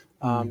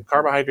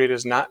 Carbohydrate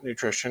is not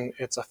nutrition.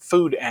 It's a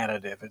food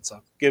additive. It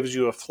gives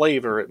you a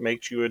flavor. It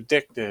makes you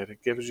addicted.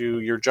 It gives you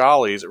your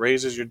jollies. It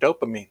raises your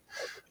dopamine.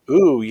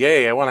 Ooh,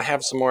 yay, I want to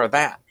have some more of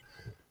that.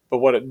 But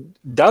what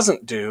it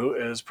doesn't do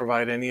is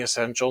provide any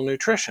essential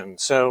nutrition.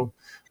 So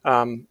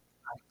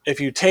if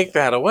you take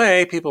that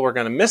away, people are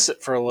going to miss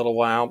it for a little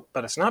while,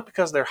 but it's not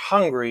because they're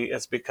hungry.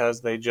 It's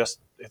because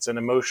it's an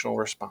emotional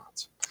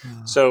response.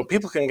 So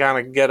people can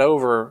kind of get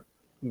over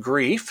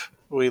grief.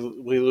 We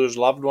lose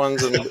loved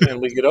ones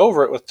and we get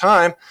over it with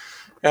time.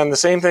 And the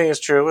same thing is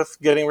true with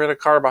getting rid of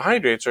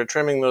carbohydrates or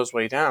trimming those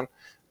way down.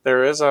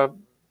 It's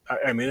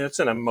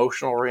an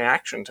emotional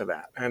reaction to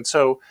that. And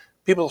so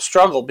people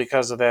struggle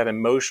because of that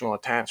emotional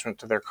attachment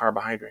to their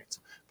carbohydrates.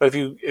 But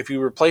if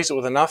you replace it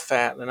with enough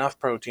fat and enough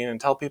protein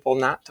and tell people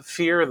not to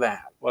fear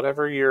that,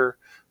 whatever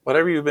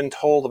you've been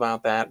told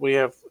about that, we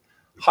have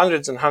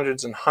hundreds and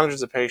hundreds and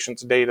hundreds of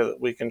patients' data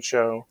that we can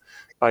show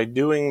by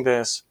doing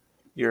this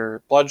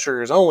your blood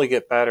sugars only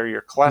get better,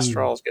 your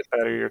cholesterols get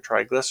better, your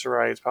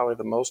triglycerides, probably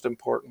the most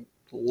important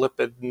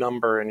lipid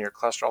number in your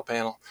cholesterol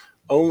panel,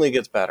 only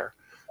gets better.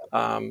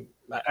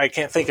 I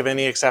can't think of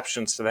any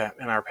exceptions to that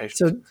in our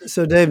patients.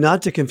 So Dave,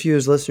 not to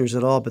confuse listeners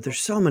at all, but there's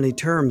so many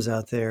terms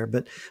out there,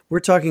 but we're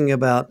talking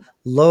about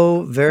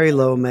low, very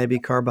low, maybe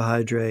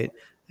carbohydrate,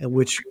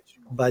 which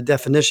by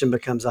definition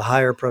becomes a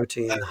higher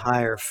protein,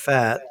 higher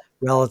fat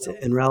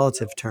in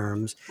relative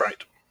terms.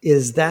 Right.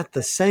 Is that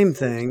the same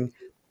thing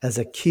as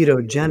a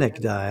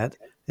ketogenic diet?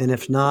 And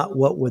if not,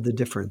 what would the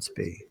difference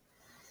be?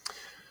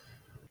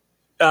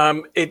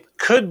 It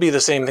could be the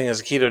same thing as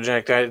a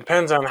ketogenic diet. It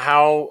depends on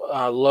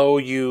how low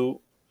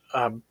you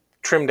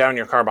trim down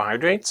your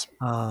carbohydrates.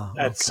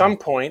 At some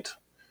point,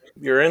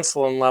 your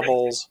insulin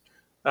levels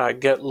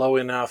get low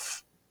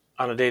enough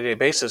on a day-to-day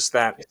basis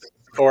that,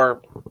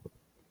 or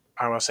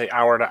I want to say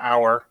hour to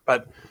hour,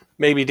 but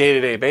maybe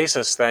day-to-day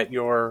basis, that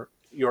your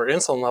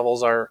insulin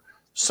levels are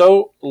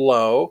so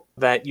low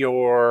that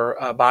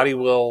your body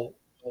will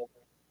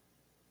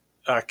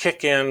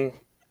kick in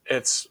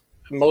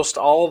most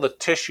all the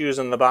tissues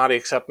in the body,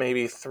 except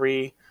maybe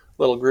 3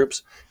 little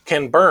groups,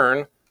 can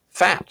burn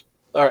fat,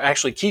 or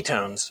actually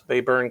ketones. They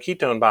burn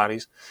ketone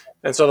bodies.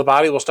 And so the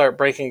body will start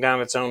breaking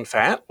down its own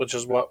fat, which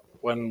is what,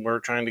 when we're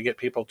trying to get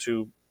people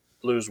to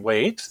lose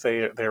weight,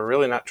 they're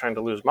really not trying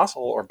to lose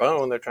muscle or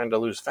bone, they're trying to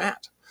lose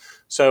fat.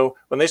 So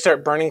when they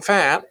start burning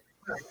fat,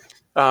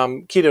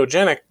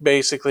 ketogenic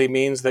basically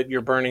means that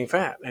you're burning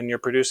fat and you're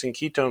producing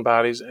ketone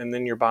bodies, and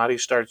then your body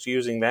starts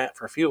using that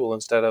for fuel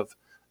instead of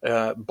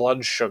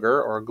blood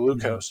sugar or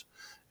glucose.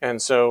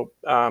 And so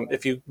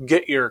if you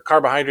get your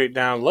carbohydrate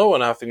down low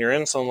enough and your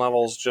insulin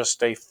levels just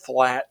stay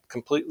flat,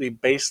 completely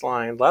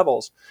baseline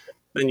levels,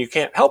 then you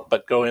can't help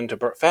but go into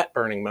fat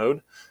burning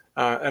mode.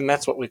 And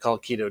that's what we call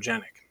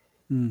ketogenic.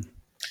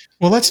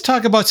 Well, let's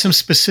talk about some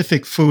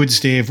specific foods,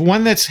 Dave.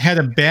 One that's had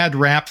a bad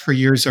rap for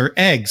years are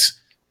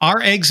eggs.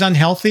 Are eggs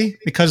unhealthy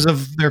because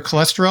of their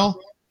cholesterol?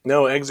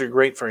 No, eggs are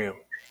great for you.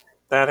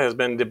 That has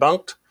been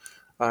debunked.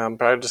 I'm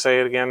proud to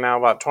say it again now,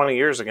 about 20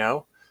 years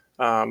ago.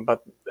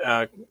 But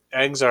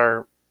eggs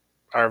are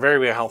very,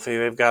 very healthy.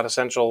 They've got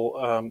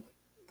essential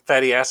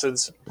fatty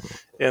acids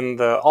in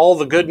all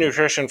the good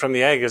nutrition from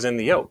the egg is in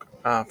the yolk,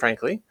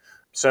 frankly.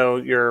 So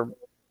your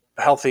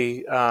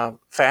healthy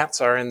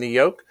fats are in the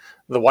yolk.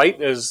 The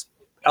white is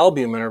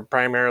albumin, or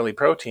primarily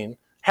protein.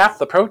 Half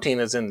the protein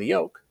is in the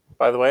yolk,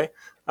 by the way.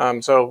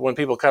 So when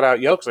people cut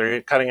out yolks,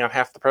 they're cutting out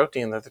half the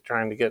protein that they're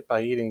trying to get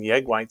by eating the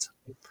egg whites.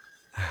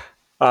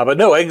 But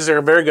no, eggs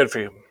are very good for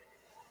you.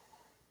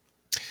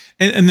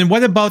 And then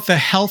what about the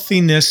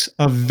healthiness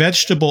of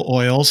vegetable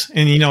oils?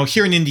 And,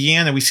 here in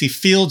Indiana, we see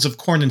fields of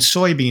corn and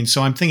soybeans.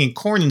 So I'm thinking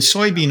corn and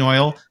soybean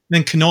oil,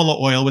 then canola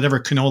oil, whatever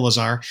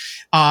canolas are,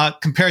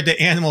 compared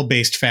to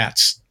animal-based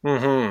fats.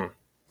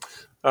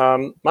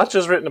 Much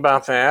is written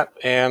about that.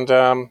 And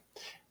I'm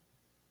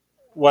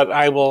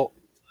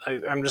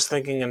just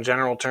thinking in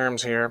general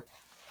terms here.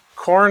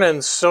 Corn and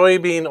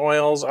soybean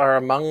oils are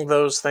among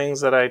those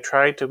things that I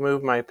try to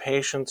move my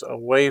patients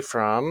away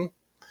from,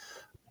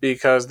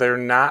 because they're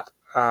not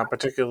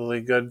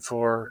particularly good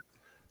for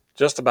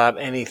just about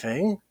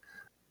anything.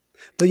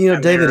 But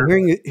David,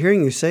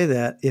 hearing you say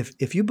that,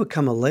 if you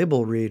become a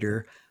label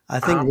reader, I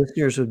think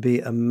listeners would be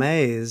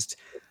amazed.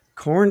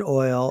 Corn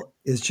oil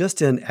is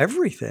just in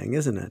everything,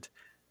 isn't it?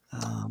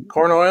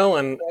 Corn oil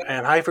and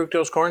high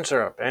fructose corn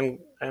syrup and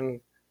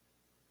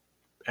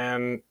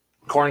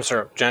corn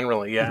syrup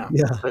generally, yeah.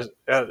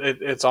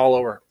 It's all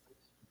over,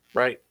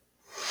 right?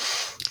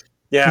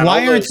 Yeah.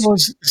 Why aren't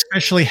those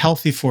especially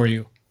healthy for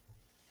you?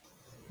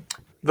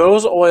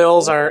 Those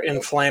oils are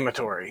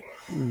inflammatory.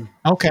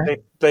 Okay.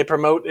 They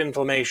promote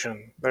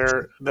inflammation.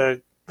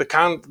 The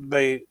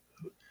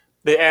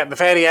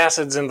fatty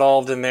acids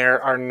involved in there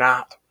are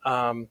not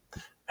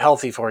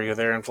healthy for you.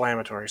 They're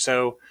inflammatory.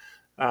 So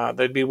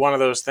they'd be one of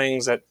those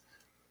things that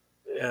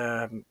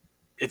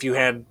if you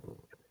had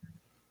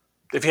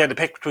to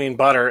pick between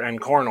butter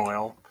and corn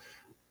oil,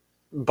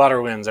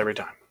 butter wins every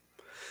time.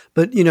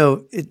 But,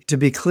 to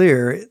be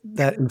clear,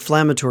 that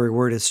inflammatory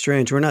word is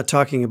strange. We're not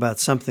talking about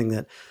something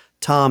that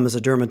Tom, as a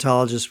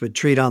dermatologist, would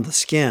treat on the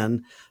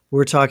skin.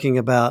 We're talking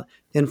about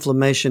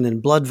inflammation in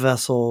blood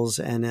vessels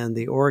and in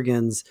the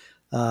organs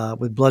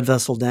with blood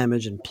vessel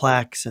damage and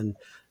plaques and,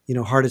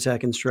 heart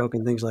attack and stroke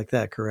and things like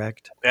that,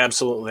 correct?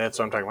 Absolutely. That's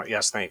what I'm talking about.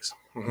 Yes, thanks.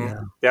 Mm-hmm.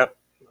 Yeah. Yep.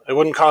 It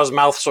wouldn't cause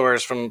mouth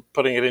sores from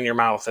putting it in your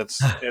mouth.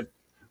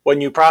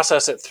 When you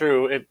process it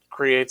through, it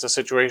creates a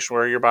situation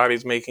where your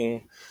body's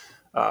making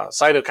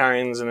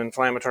cytokines and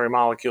inflammatory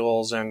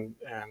molecules and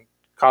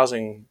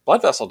causing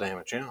blood vessel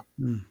damage. Yeah.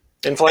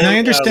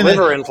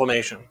 Liver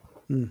inflammation.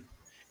 And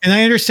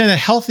I understand that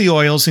healthy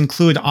oils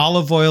include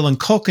olive oil and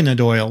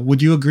coconut oil.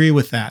 Would you agree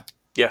with that?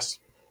 Yes.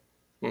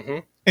 Mm-hmm.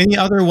 Any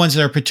other ones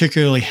that are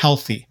particularly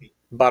healthy?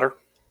 Butter.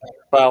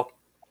 Well,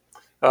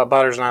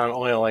 butter's not an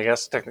oil, I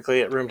guess,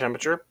 technically at room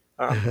temperature.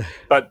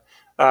 But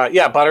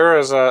butter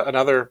is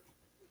another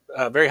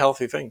very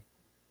healthy thing.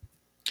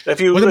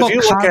 If you look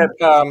at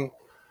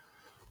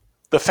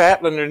the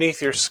fat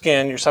underneath your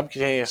skin, your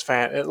subcutaneous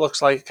fat, it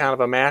looks like kind of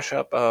a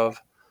mashup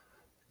of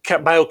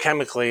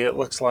biochemically, it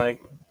looks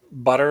like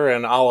butter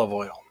and olive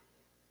oil.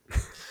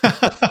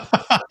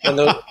 And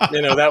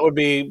that would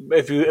be,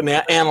 if you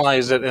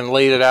analyzed it and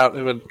laid it out,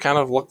 it would kind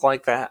of look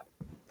like that.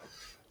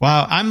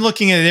 Wow, I'm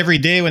looking at it every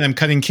day when I'm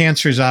cutting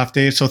cancers off,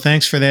 Dave. So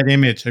thanks for that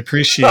image. I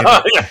appreciate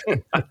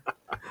it.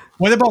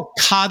 What about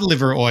cod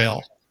liver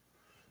oil?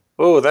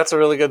 Oh, that's a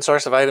really good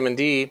source of vitamin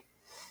D.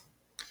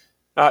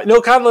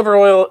 No, cod liver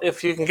oil,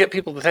 if you can get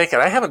people to take it.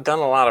 I haven't done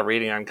a lot of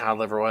reading on cod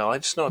liver oil. I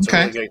just know it's a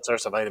really great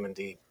source of vitamin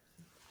D.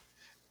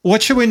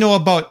 What should we know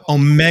about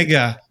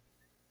omega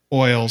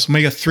oils,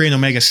 omega-3 and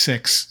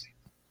omega-6?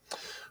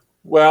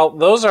 Well,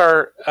 those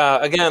are,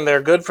 again,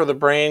 they're good for the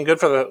brain, good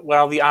for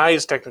the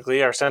eyes,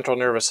 technically, our central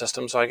nervous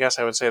system. So I guess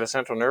I would say the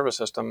central nervous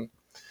system.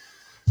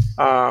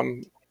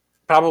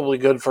 Probably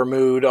good for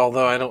mood,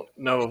 although I don't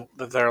know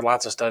that there are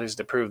lots of studies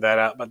to prove that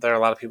out, but there are a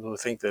lot of people who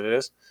think that it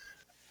is.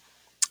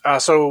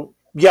 So,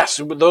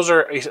 yes, those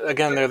are,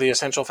 again, they're the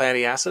essential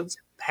fatty acids.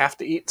 Have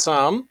to eat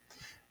some.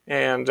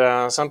 And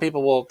some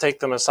people will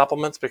take them as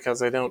supplements because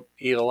they don't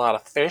eat a lot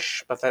of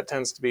fish, but that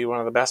tends to be one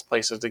of the best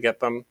places to get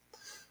them.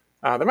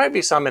 There might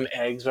be some in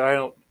eggs, but I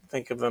don't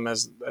think of them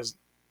as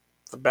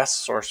the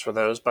best source for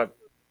those. But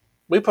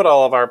we put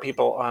all of our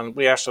people on,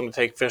 we ask them to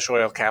take fish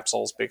oil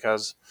capsules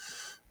because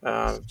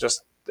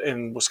just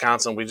in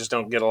Wisconsin, we just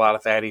don't get a lot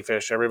of fatty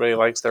fish. Everybody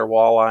likes their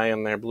walleye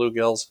and their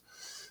bluegills.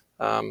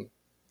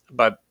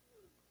 But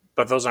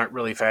those aren't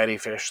really fatty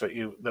fish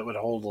that would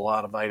hold a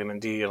lot of vitamin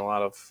D and a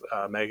lot of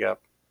omega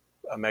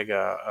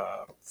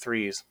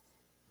 3s.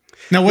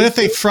 Now, what if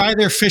they fry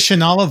their fish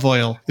in olive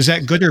oil? Is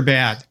that good or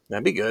bad?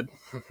 That'd be good.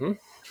 Mm-hmm.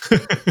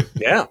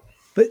 Yeah.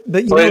 But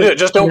you do it.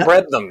 Just don't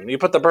bread them. You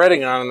put the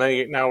breading on, and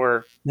then now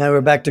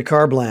we're back to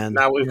carb land.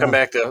 Now we've come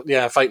back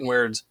to fighting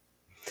words.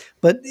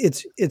 But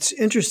it's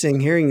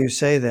interesting hearing you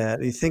say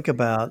that. You think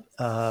about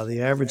the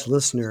average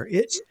listener.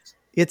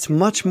 It's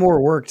much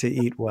more work to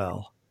eat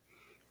well.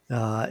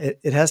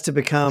 It has to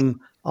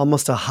become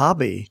almost a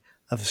hobby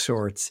of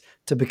sorts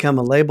to become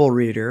a label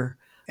reader.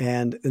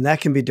 And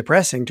that can be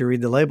depressing to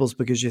read the labels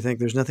because you think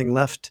there's nothing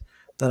left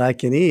that I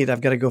can eat.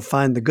 I've got to go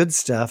find the good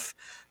stuff.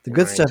 The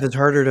good stuff is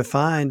harder to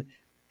find,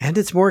 and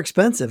it's more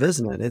expensive,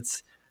 isn't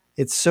it?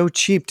 It's so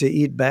cheap to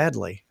eat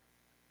badly.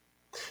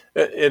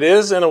 It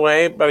is in a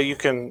way, but you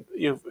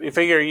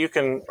figure you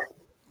can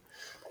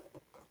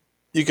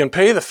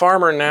pay the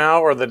farmer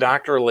now or the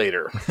doctor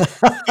later.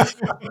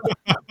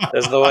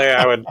 is the way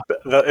I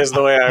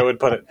would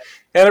put it.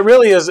 And it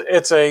really is.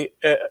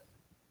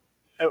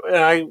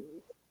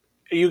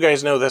 You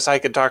guys know this. I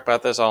could talk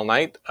about this all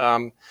night.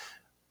 But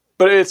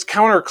it's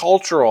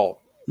countercultural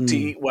to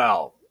eat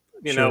well.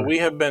 You know, we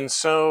have been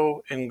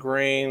so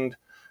ingrained,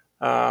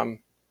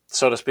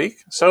 so to speak,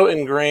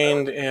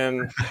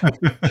 in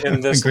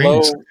this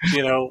low,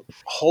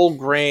 whole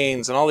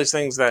grains and all these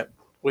things that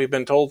we've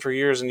been told for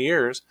years and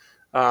years.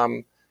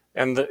 So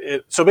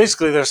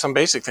basically there's some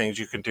basic things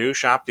you can do.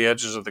 Shop the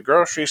edges of the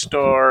grocery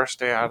store,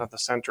 stay out of the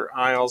center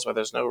aisles where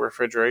there's no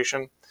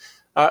refrigeration.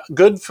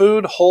 Good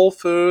food, whole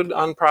food,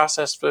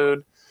 unprocessed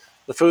food,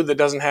 the food that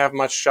doesn't have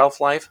much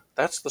shelf life,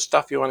 that's the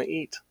stuff you want to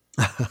eat.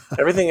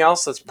 Everything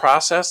else that's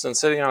processed and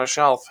sitting on a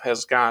shelf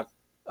has got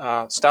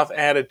stuff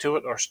added to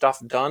it or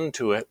stuff done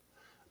to it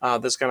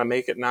that's going to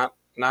make it not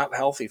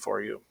healthy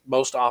for you.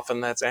 Most often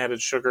that's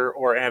added sugar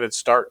or added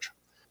starch,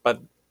 but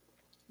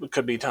it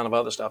could be a ton of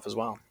other stuff as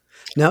well.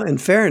 Now, in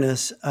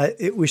fairness,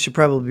 we should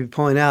probably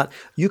point out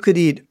you could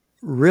eat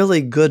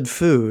really good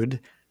food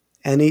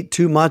and eat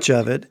too much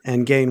of it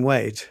and gain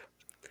weight,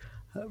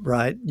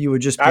 right? You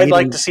would just. I'd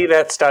like to see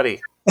that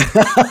study.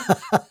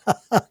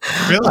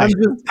 Really?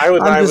 I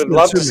would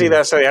love to see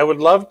that study. I would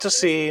love to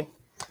see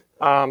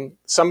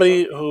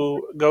somebody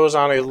who goes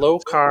on a low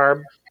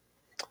carb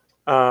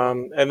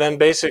and then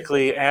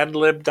basically ad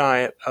lib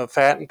diet of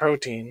fat and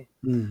protein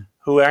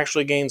who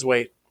actually gains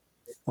weight.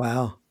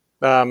 Wow.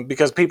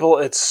 Because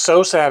it's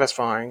so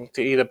satisfying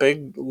to eat a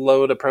big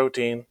load of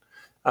protein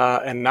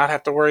and not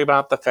have to worry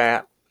about the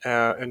fat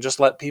and just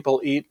let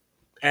people eat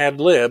ad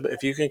lib.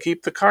 If you can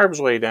keep the carbs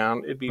way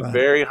down, it'd be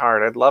very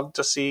hard. I'd love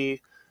to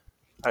see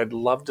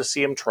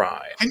them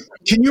try.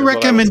 Can you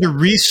recommend a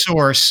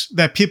resource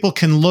that people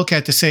can look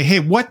at to say, hey,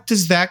 what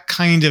does that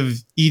kind of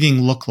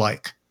eating look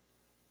like?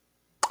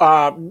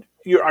 Are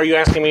you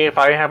asking me if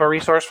I have a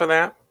resource for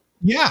that?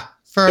 Yeah,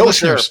 for our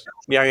listeners.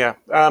 Sure.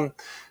 Yeah.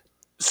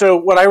 So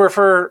what I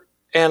refer,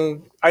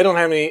 and I don't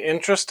have any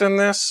interest in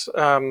this,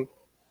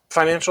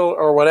 financial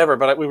or whatever,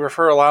 but we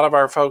refer a lot of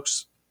our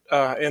folks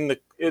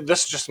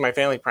this is just my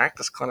family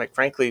practice clinic,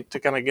 frankly, to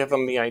kind of give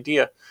them the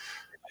idea.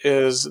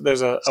 There's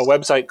a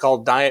website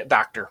called Diet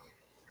Doctor,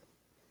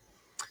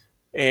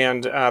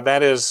 and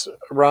that is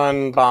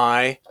run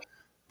by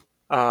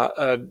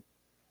a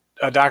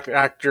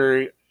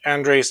Dr.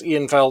 Andreas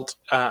Ehrenfeldt.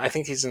 I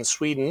think he's in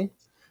Sweden,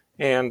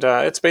 and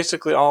it's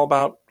basically all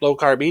about low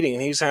carb eating.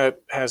 And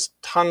has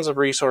tons of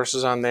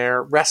resources on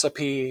there,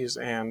 recipes,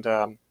 and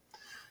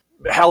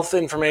health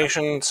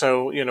information.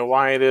 So,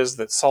 why it is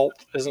that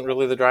salt isn't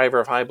really the driver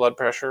of high blood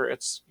pressure.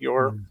 It's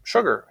your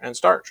sugar and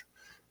starch,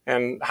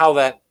 and how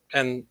that,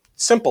 and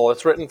simple.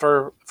 It's written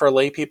for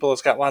lay people.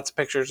 It's got lots of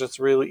pictures. It's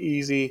really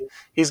easy.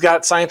 He's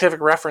got scientific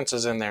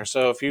references in there.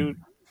 So if you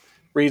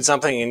read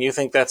something and you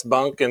think that's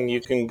bunk, and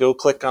you can go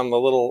click on the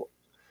little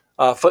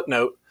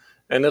footnote,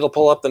 and it'll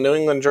pull up the New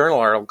England Journal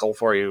article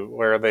for you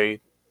where they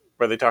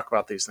talk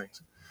about these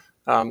things.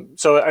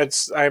 So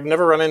I've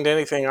never run into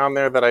anything on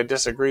there that I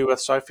disagree with,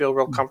 so I feel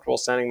real comfortable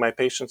sending my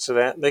patients to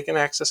that. They can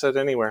access it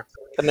anywhere.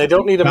 And they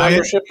don't need a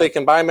membership. They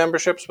can buy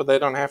memberships, but they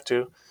don't have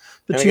to.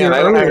 But and again,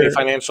 I don't have any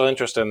financial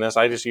interest in this.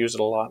 I just use it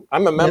a lot.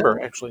 I'm a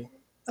member, actually.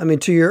 I mean,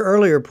 to your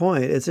earlier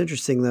point, it's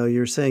interesting, though.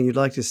 You're saying you'd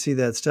like to see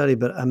that study,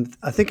 but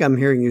I think I'm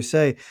hearing you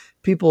say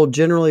people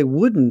generally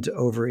wouldn't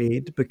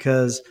overeat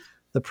because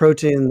the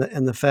protein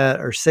and the fat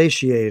are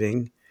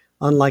satiating,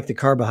 unlike the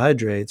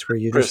carbohydrates where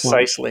you just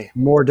want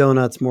more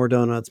donuts, more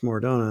donuts, more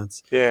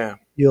donuts. Yeah.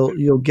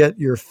 You'll get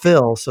your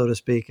fill, so to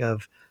speak,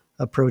 of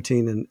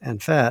protein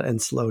and fat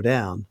and slow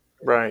down.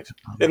 Right.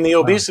 In the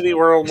obesity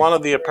world, one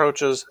of the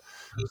approaches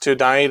to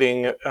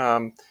dieting,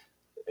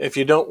 if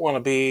you don't want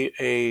to be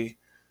a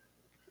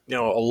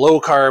low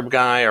carb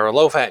guy or a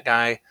low fat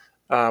guy,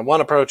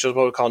 one approach is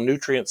what we call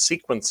nutrient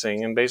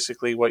sequencing. And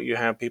basically what you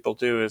have people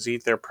do is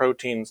eat their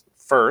proteins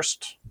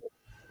first,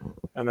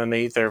 and then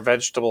they eat their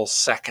vegetables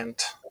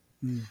second.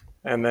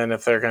 And then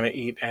if they're going to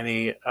eat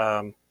any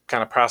kind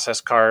of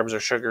processed carbs or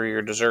sugary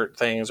or dessert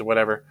things or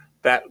whatever,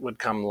 that would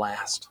come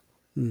last.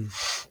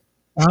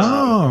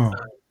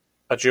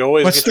 But you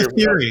always What's the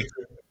theory?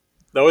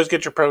 Always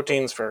get your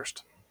proteins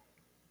first.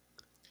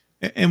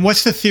 And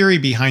what's the theory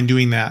behind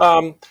doing that?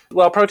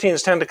 Well,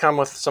 proteins tend to come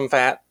with some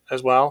fat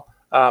as well.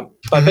 But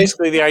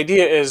basically the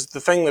idea is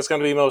the thing that's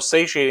going to be most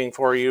satiating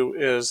for you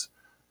is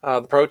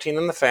the protein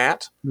and the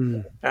fat.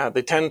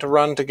 They tend to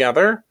run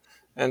together.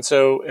 And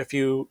so if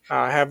you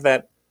have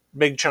that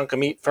big chunk of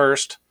meat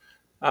first,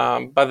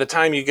 by the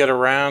time you get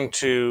around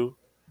to,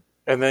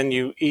 and then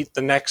you eat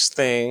the next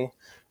thing,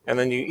 and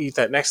then you eat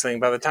that next thing,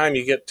 by the time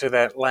you get to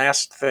that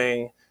last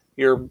thing,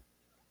 your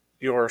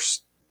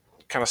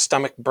kind of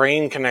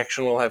stomach-brain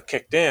connection will have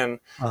kicked in,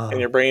 and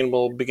your brain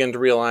will begin to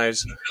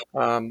realize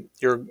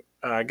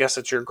I guess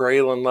it's your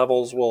ghrelin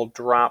levels will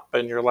drop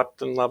and your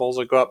leptin levels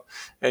will go up,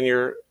 and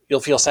you'll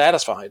feel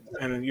satisfied,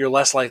 and you're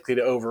less likely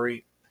to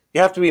overeat.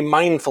 You have to be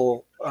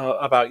mindful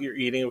about your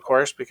eating, of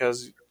course,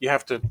 because you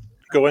have to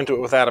go into it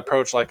with that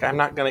approach. Like, I'm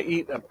not going to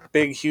eat a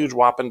big, huge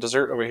whopping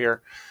dessert over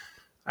here.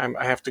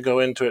 I have to go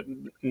into it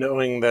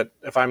knowing that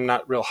if I'm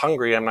not real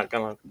hungry, I'm not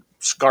going to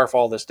scarf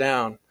all this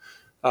down.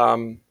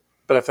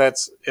 But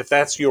if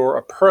that's your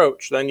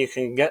approach, then you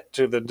can get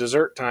to the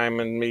dessert time,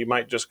 and you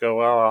might just go,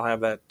 well, I'll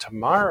have that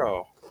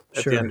tomorrow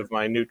at the end of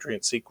my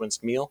nutrient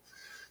sequenced meal,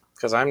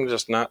 because I'm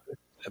just not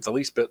at the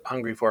least bit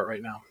hungry for it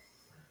right now.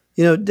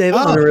 Dave,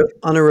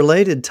 on a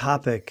related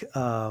topic,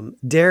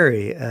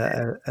 dairy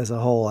as a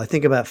whole, I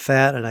think about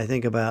fat, and I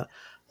think about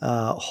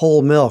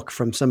whole milk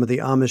from some of the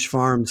Amish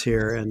farms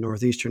here in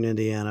northeastern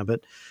Indiana.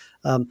 But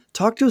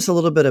talk to us a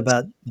little bit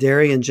about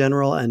dairy in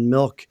general and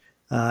milk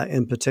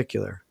in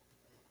particular.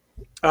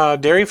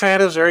 Dairy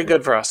fat is very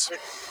good for us.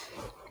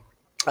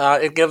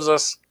 It gives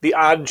us the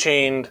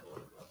odd-chained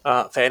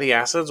fatty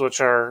acids,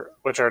 which are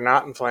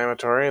not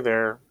inflammatory.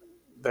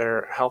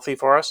 They're healthy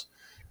for us.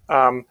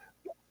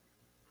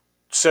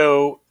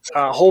 So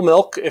whole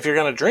milk, if you're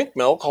going to drink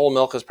milk, whole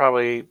milk is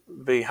probably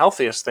the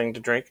healthiest thing to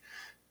drink.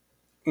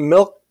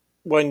 Milk,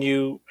 when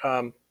you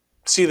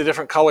see the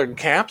different colored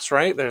caps,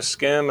 right? There's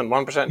skim and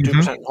 1% and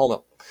 2% whole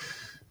milk.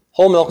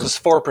 Whole milk is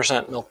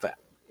 4% milk fat.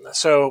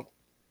 So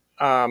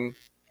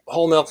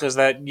whole milk is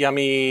that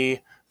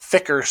yummy,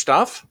 thicker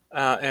stuff,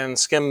 and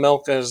skim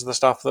milk is the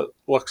stuff that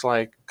looks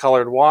like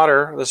colored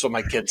water. This is what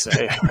my kids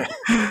say.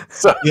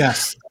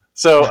 Yes.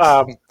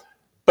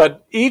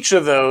 But each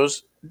of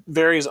those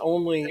varies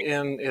only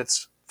in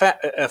its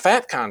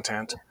fat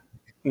content,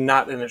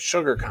 not in its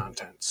sugar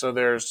content. So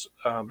there's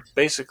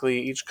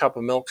basically each cup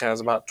of milk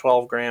has about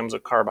 12 grams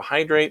of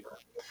carbohydrate.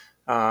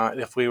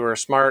 If we were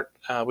smart,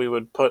 we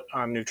would put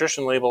on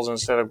nutrition labels,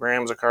 instead of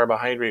grams of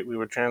carbohydrate, we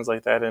would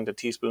translate that into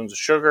teaspoons of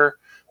sugar.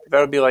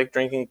 That would be like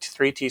drinking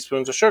 3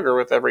 teaspoons of sugar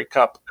with every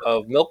cup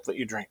of milk that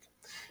you drink.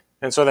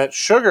 And so that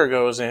sugar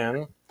goes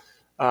in,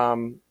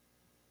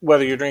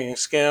 whether you're drinking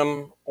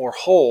skim or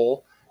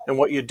whole, and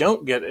what you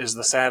don't get is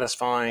the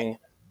satisfying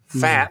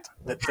fat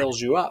that fills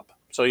you up.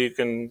 So you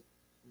can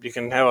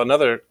have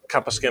another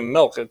cup of skim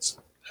milk. It's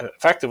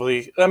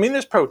effectively,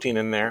 there's protein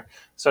in there,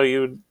 so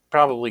you would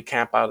probably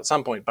cap out at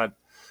some point, but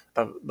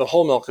the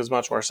whole milk is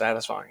much more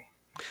satisfying.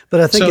 But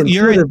I think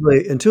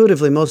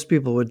intuitively, most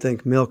people would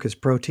think milk is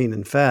protein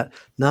and fat,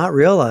 not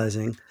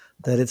realizing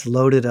that it's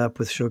loaded up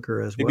with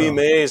sugar as well. You'd be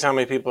amazed how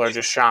many people are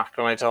just shocked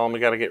when I tell them we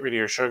got to get rid of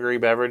your sugary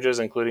beverages,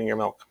 including your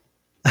milk.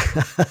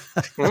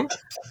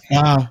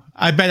 Wow.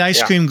 I bet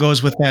ice cream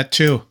goes with that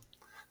too.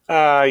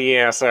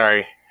 Yeah,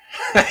 sorry.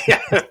 Yeah,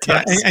 it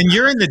Yeah, does. and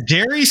you're in the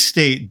dairy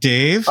state,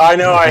 Dave. I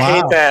know, I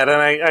hate Wow. that,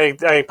 and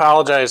I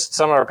apologize.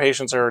 Some of our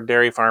patients are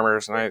dairy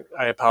farmers, and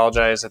I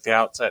apologize at the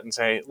outset and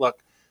say, look,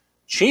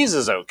 cheese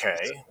is okay,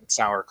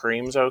 sour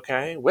cream's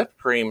okay, whipped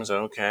cream's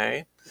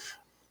okay,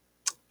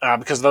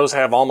 because those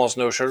have almost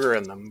no sugar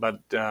in them. But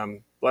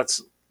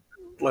let's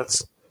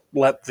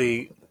let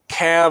the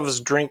calves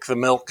drink the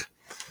milk.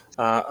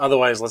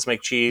 Otherwise, let's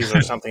make cheese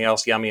or something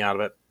else yummy out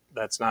of it.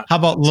 That's not. How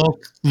about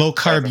low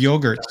carb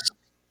yogurt?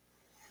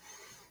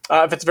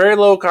 If it's very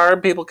low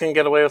carb, people can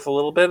get away with a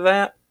little bit of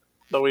that.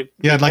 But we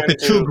Like the tend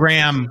to- 2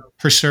 gram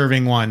per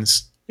serving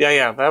ones.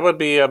 Yeah, that would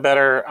be a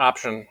better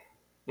option.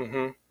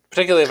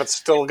 Particularly if it's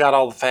still got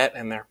all the fat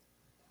in there.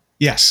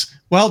 Yes.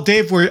 Well,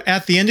 Dave, we're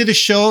at the end of the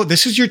show.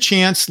 This is your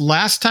chance.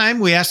 Last time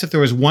we asked if there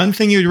was one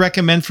thing you would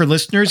recommend for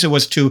listeners. It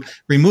was to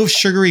remove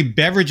sugary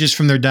beverages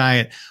from their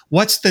diet.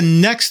 What's the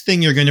next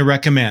thing you're going to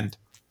recommend?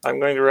 I'm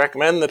going to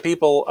recommend that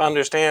people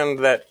understand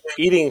that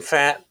eating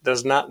fat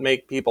does not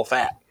make people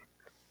fat.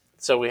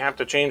 So we have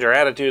to change our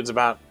attitudes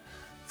about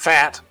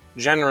fat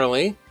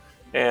generally,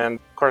 and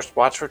of course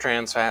watch for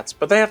trans fats.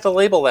 But they have to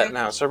label that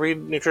now. So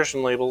read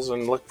nutrition labels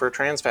and look for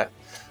trans fat.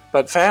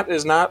 But fat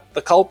is not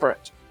the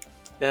culprit.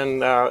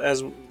 And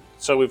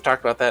so we've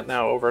talked about that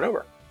now over and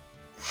over.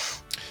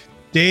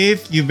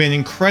 Dave, you've been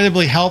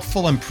incredibly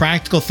helpful and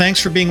practical.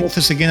 Thanks for being with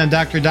us again on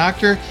Dr.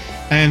 Doctor.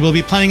 And we'll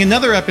be planning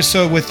another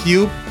episode with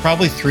you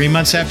probably 3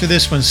 months after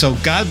this one. So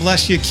God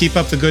bless you. Keep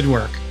up the good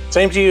work.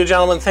 Same to you,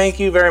 gentlemen. Thank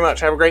you very much.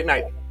 Have a great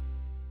night.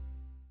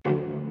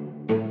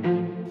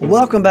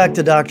 Welcome back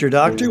to Dr.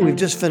 Doctor. We've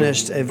just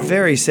finished a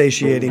very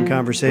satiating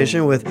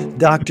conversation with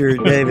Dr.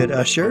 David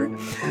Usher.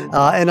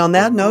 And on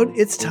that note,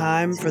 it's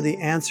time for the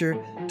answer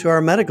to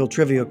our medical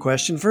trivia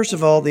question. First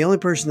of all, the only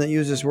person that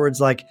uses words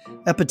like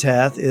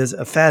epitaph is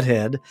a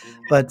fathead.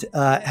 But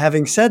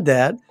having said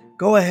that,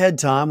 go ahead,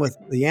 Tom, with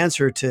the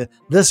answer to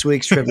this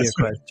week's trivia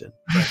question.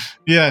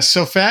 Yeah,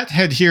 so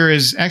fathead here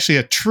is actually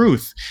a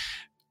truth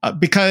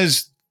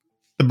because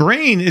the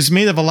brain is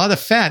made of a lot of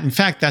fat. In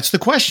fact, that's the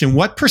question.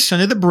 What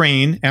percent of the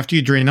brain, after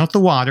you drain out the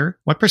water,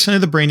 what percent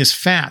of the brain is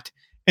fat?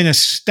 An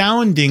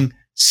astounding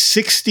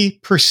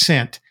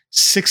 60%,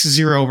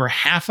 60, over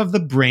half of the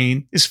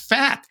brain is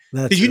fat.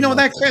 Did you know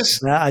that,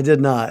 Chris? No, I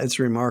did not. It's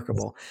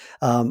remarkable.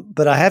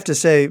 But I have to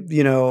say,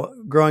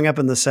 growing up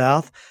in the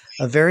South,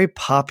 a very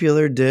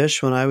popular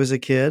dish when I was a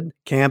kid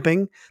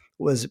camping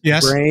was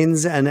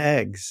brains and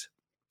eggs.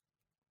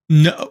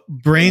 No,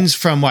 brains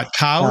from what?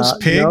 Cows,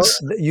 pigs?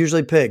 No,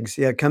 usually pigs.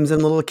 Yeah, it comes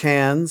in little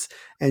cans,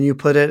 and you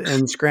put it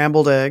in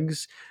scrambled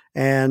eggs,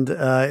 and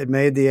it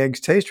made the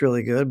eggs taste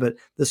really good. But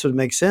this would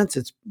make sense.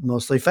 It's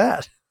mostly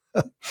fat.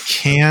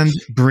 Canned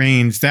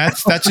brains.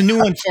 That's a new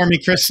one for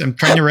me, Chris. I'm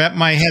trying to wrap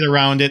my head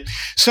around it.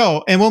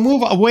 So, and we'll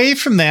move away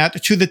from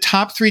that to the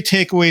top 3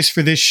 takeaways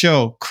for this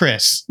show,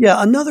 Chris.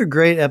 Yeah, another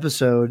great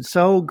episode.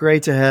 So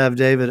great to have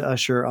David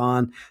Usher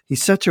on.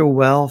 He's such a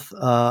wealth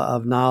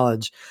of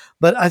knowledge.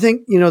 But I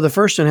think, the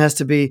first one has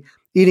to be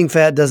eating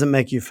fat doesn't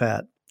make you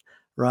fat,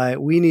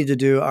 right? We need to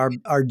do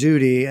our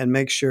duty and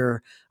make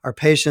sure our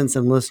patients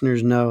and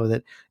listeners know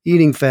that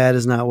eating fat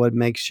is not what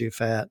makes you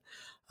fat.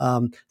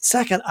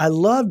 Second, I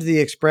loved the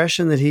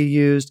expression that he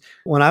used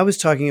when I was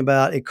talking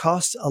about it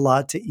costs a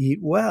lot to eat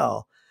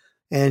well.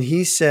 And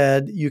he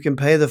said, you can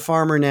pay the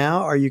farmer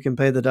now or you can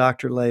pay the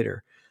doctor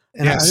later.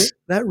 And I think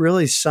that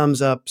really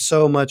sums up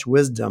so much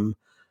wisdom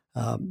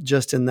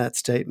just in that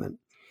statement.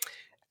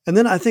 And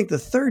then I think the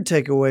third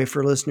takeaway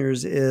for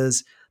listeners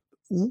is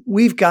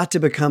we've got to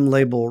become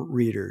label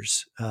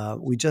readers.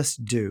 We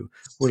just do.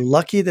 We're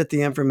lucky that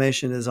the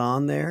information is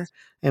on there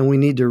and we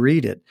need to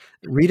read it.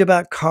 Read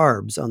about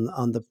carbs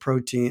on the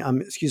protein, on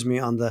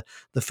the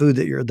food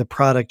the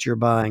product you're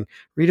buying.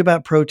 Read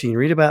about protein,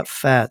 read about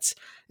fats.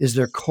 Is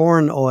there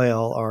corn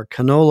oil or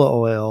canola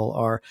oil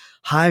or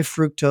high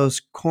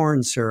fructose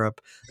corn syrup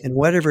and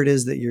whatever it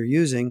is that you're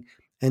using?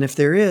 And if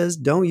there is,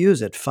 don't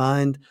use it.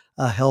 Find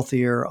a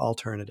healthier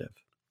alternative.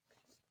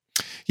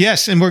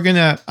 Yes, and we're going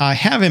to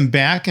have him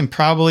back in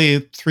probably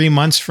 3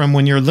 months from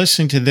when you're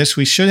listening to this.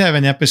 We should have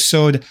an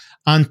episode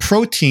on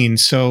protein.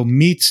 So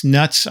meats,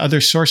 nuts,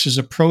 other sources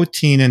of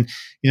protein. And,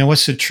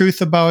 what's the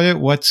truth about it?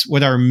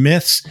 What are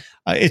myths?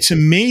 It's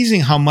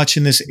amazing how much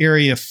in this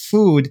area of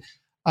food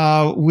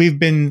we've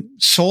been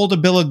sold a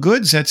bill of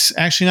goods that's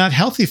actually not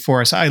healthy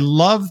for us. I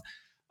love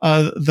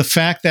the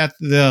fact that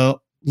the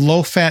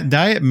low-fat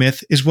diet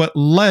myth is what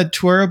led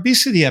to our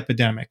obesity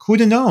epidemic.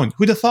 Who'd have known?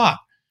 Who'd have thought?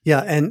 Yeah,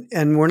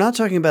 and we're not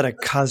talking about a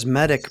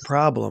cosmetic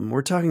problem.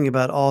 We're talking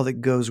about all that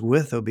goes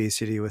with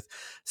obesity, with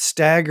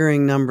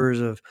staggering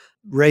numbers of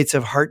rates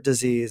of heart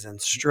disease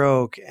and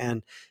stroke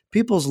and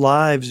people's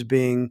lives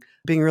being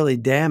really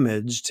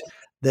damaged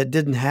that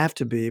didn't have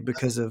to be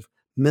because of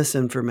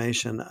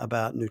misinformation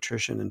about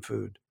nutrition and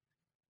food.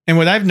 And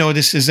what I've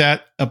noticed is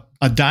that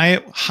a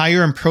diet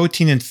higher in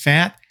protein and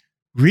fat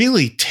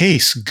really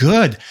tastes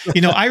good.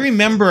 I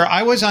remember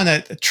I was on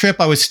a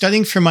trip. I was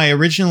studying for my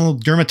original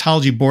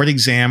dermatology board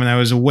exam and I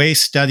was away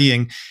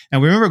studying.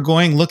 And we remember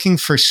looking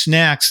for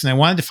snacks and I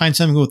wanted to find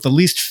something with the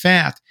least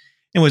fat.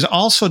 It was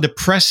also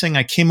depressing.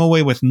 I came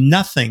away with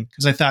nothing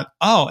because I thought,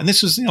 and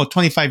this was,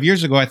 25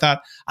 years ago. I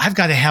thought I've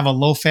got to have a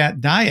low fat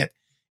diet.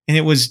 And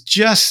it was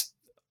just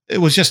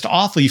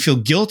awful. You feel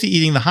guilty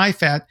eating the high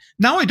fat.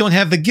 Now I don't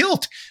have the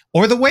guilt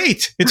or the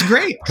weight. It's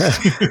great.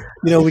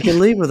 We can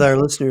leave with our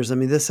listeners. I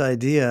mean, this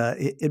idea,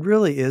 it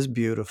really is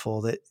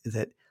beautiful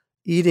that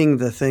eating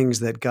the things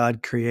that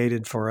God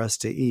created for us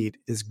to eat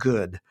is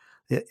good.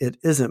 It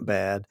isn't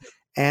bad.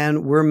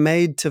 And we're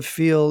made to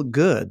feel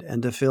good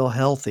and to feel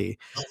healthy.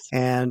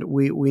 And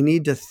we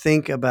need to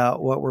think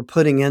about what we're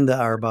putting into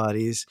our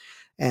bodies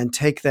and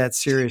take that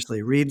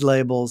seriously. Read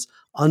labels,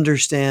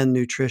 understand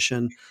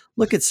nutrition,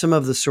 look at some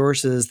of the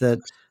sources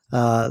that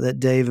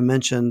Dave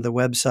mentioned, the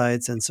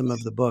websites and some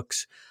of the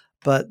books.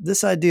 But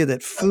this idea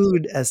that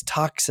food as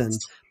toxin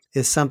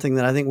is something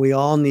that I think we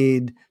all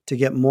need to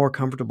get more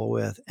comfortable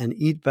with and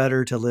eat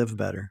better to live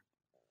better.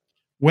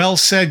 Well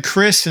said,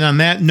 Chris. And on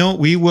that note,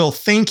 we will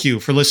thank you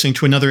for listening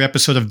to another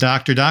episode of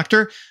Dr.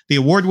 Doctor, the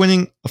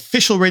award-winning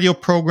official radio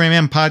program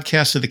and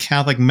podcast of the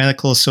Catholic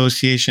Medical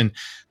Association.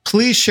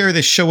 Please share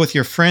this show with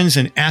your friends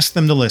and ask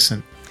them to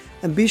listen.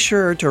 And be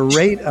sure to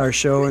rate our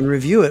show and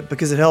review it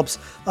because it helps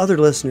other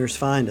listeners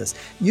find us.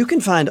 You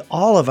can find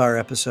all of our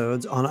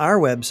episodes on our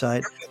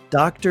website,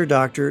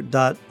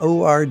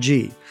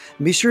 drdoctor.org.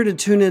 And be sure to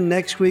tune in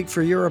next week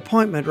for your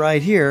appointment right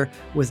here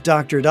with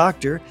Dr.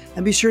 Doctor.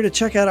 And be sure to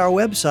check out our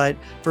website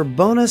for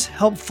bonus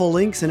helpful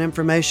links and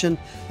information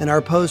and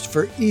our post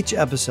for each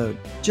episode.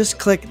 Just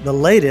click the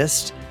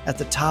latest at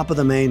the top of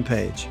the main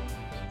page.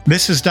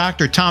 This is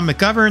Dr. Tom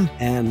McGovern.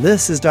 And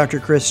this is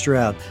Dr. Chris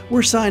Stroud.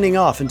 We're signing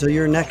off until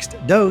your next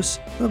dose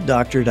of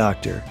Dr.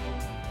 Doctor.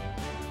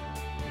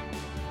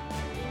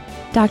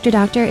 Dr.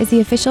 Doctor is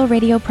the official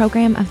radio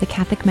program of the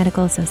Catholic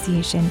Medical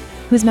Association,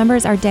 whose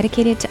members are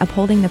dedicated to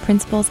upholding the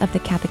principles of the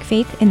Catholic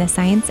faith in the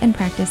science and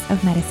practice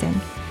of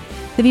medicine.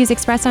 The views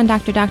expressed on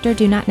Dr. Doctor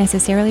do not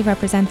necessarily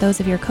represent those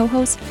of your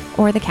co-host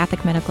or the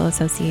Catholic Medical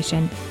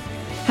Association.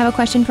 Have a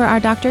question for our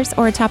doctors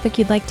or a topic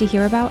you'd like to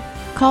hear about?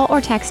 Call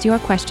or text your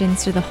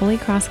questions to the Holy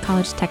Cross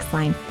College text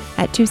line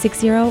at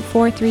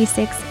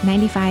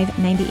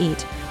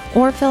 260-436-9598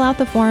 or fill out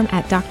the form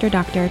at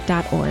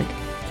drdoctor.org.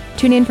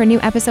 Tune in for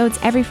new episodes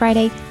every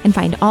Friday and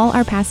find all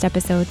our past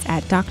episodes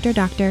at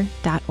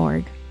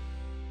drdoctor.org.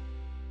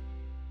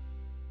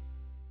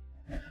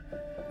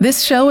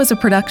 This show is a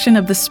production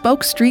of the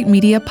Spoke Street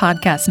Media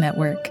Podcast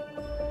Network.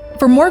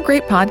 For more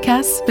great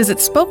podcasts, visit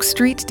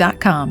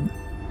spokestreet.com.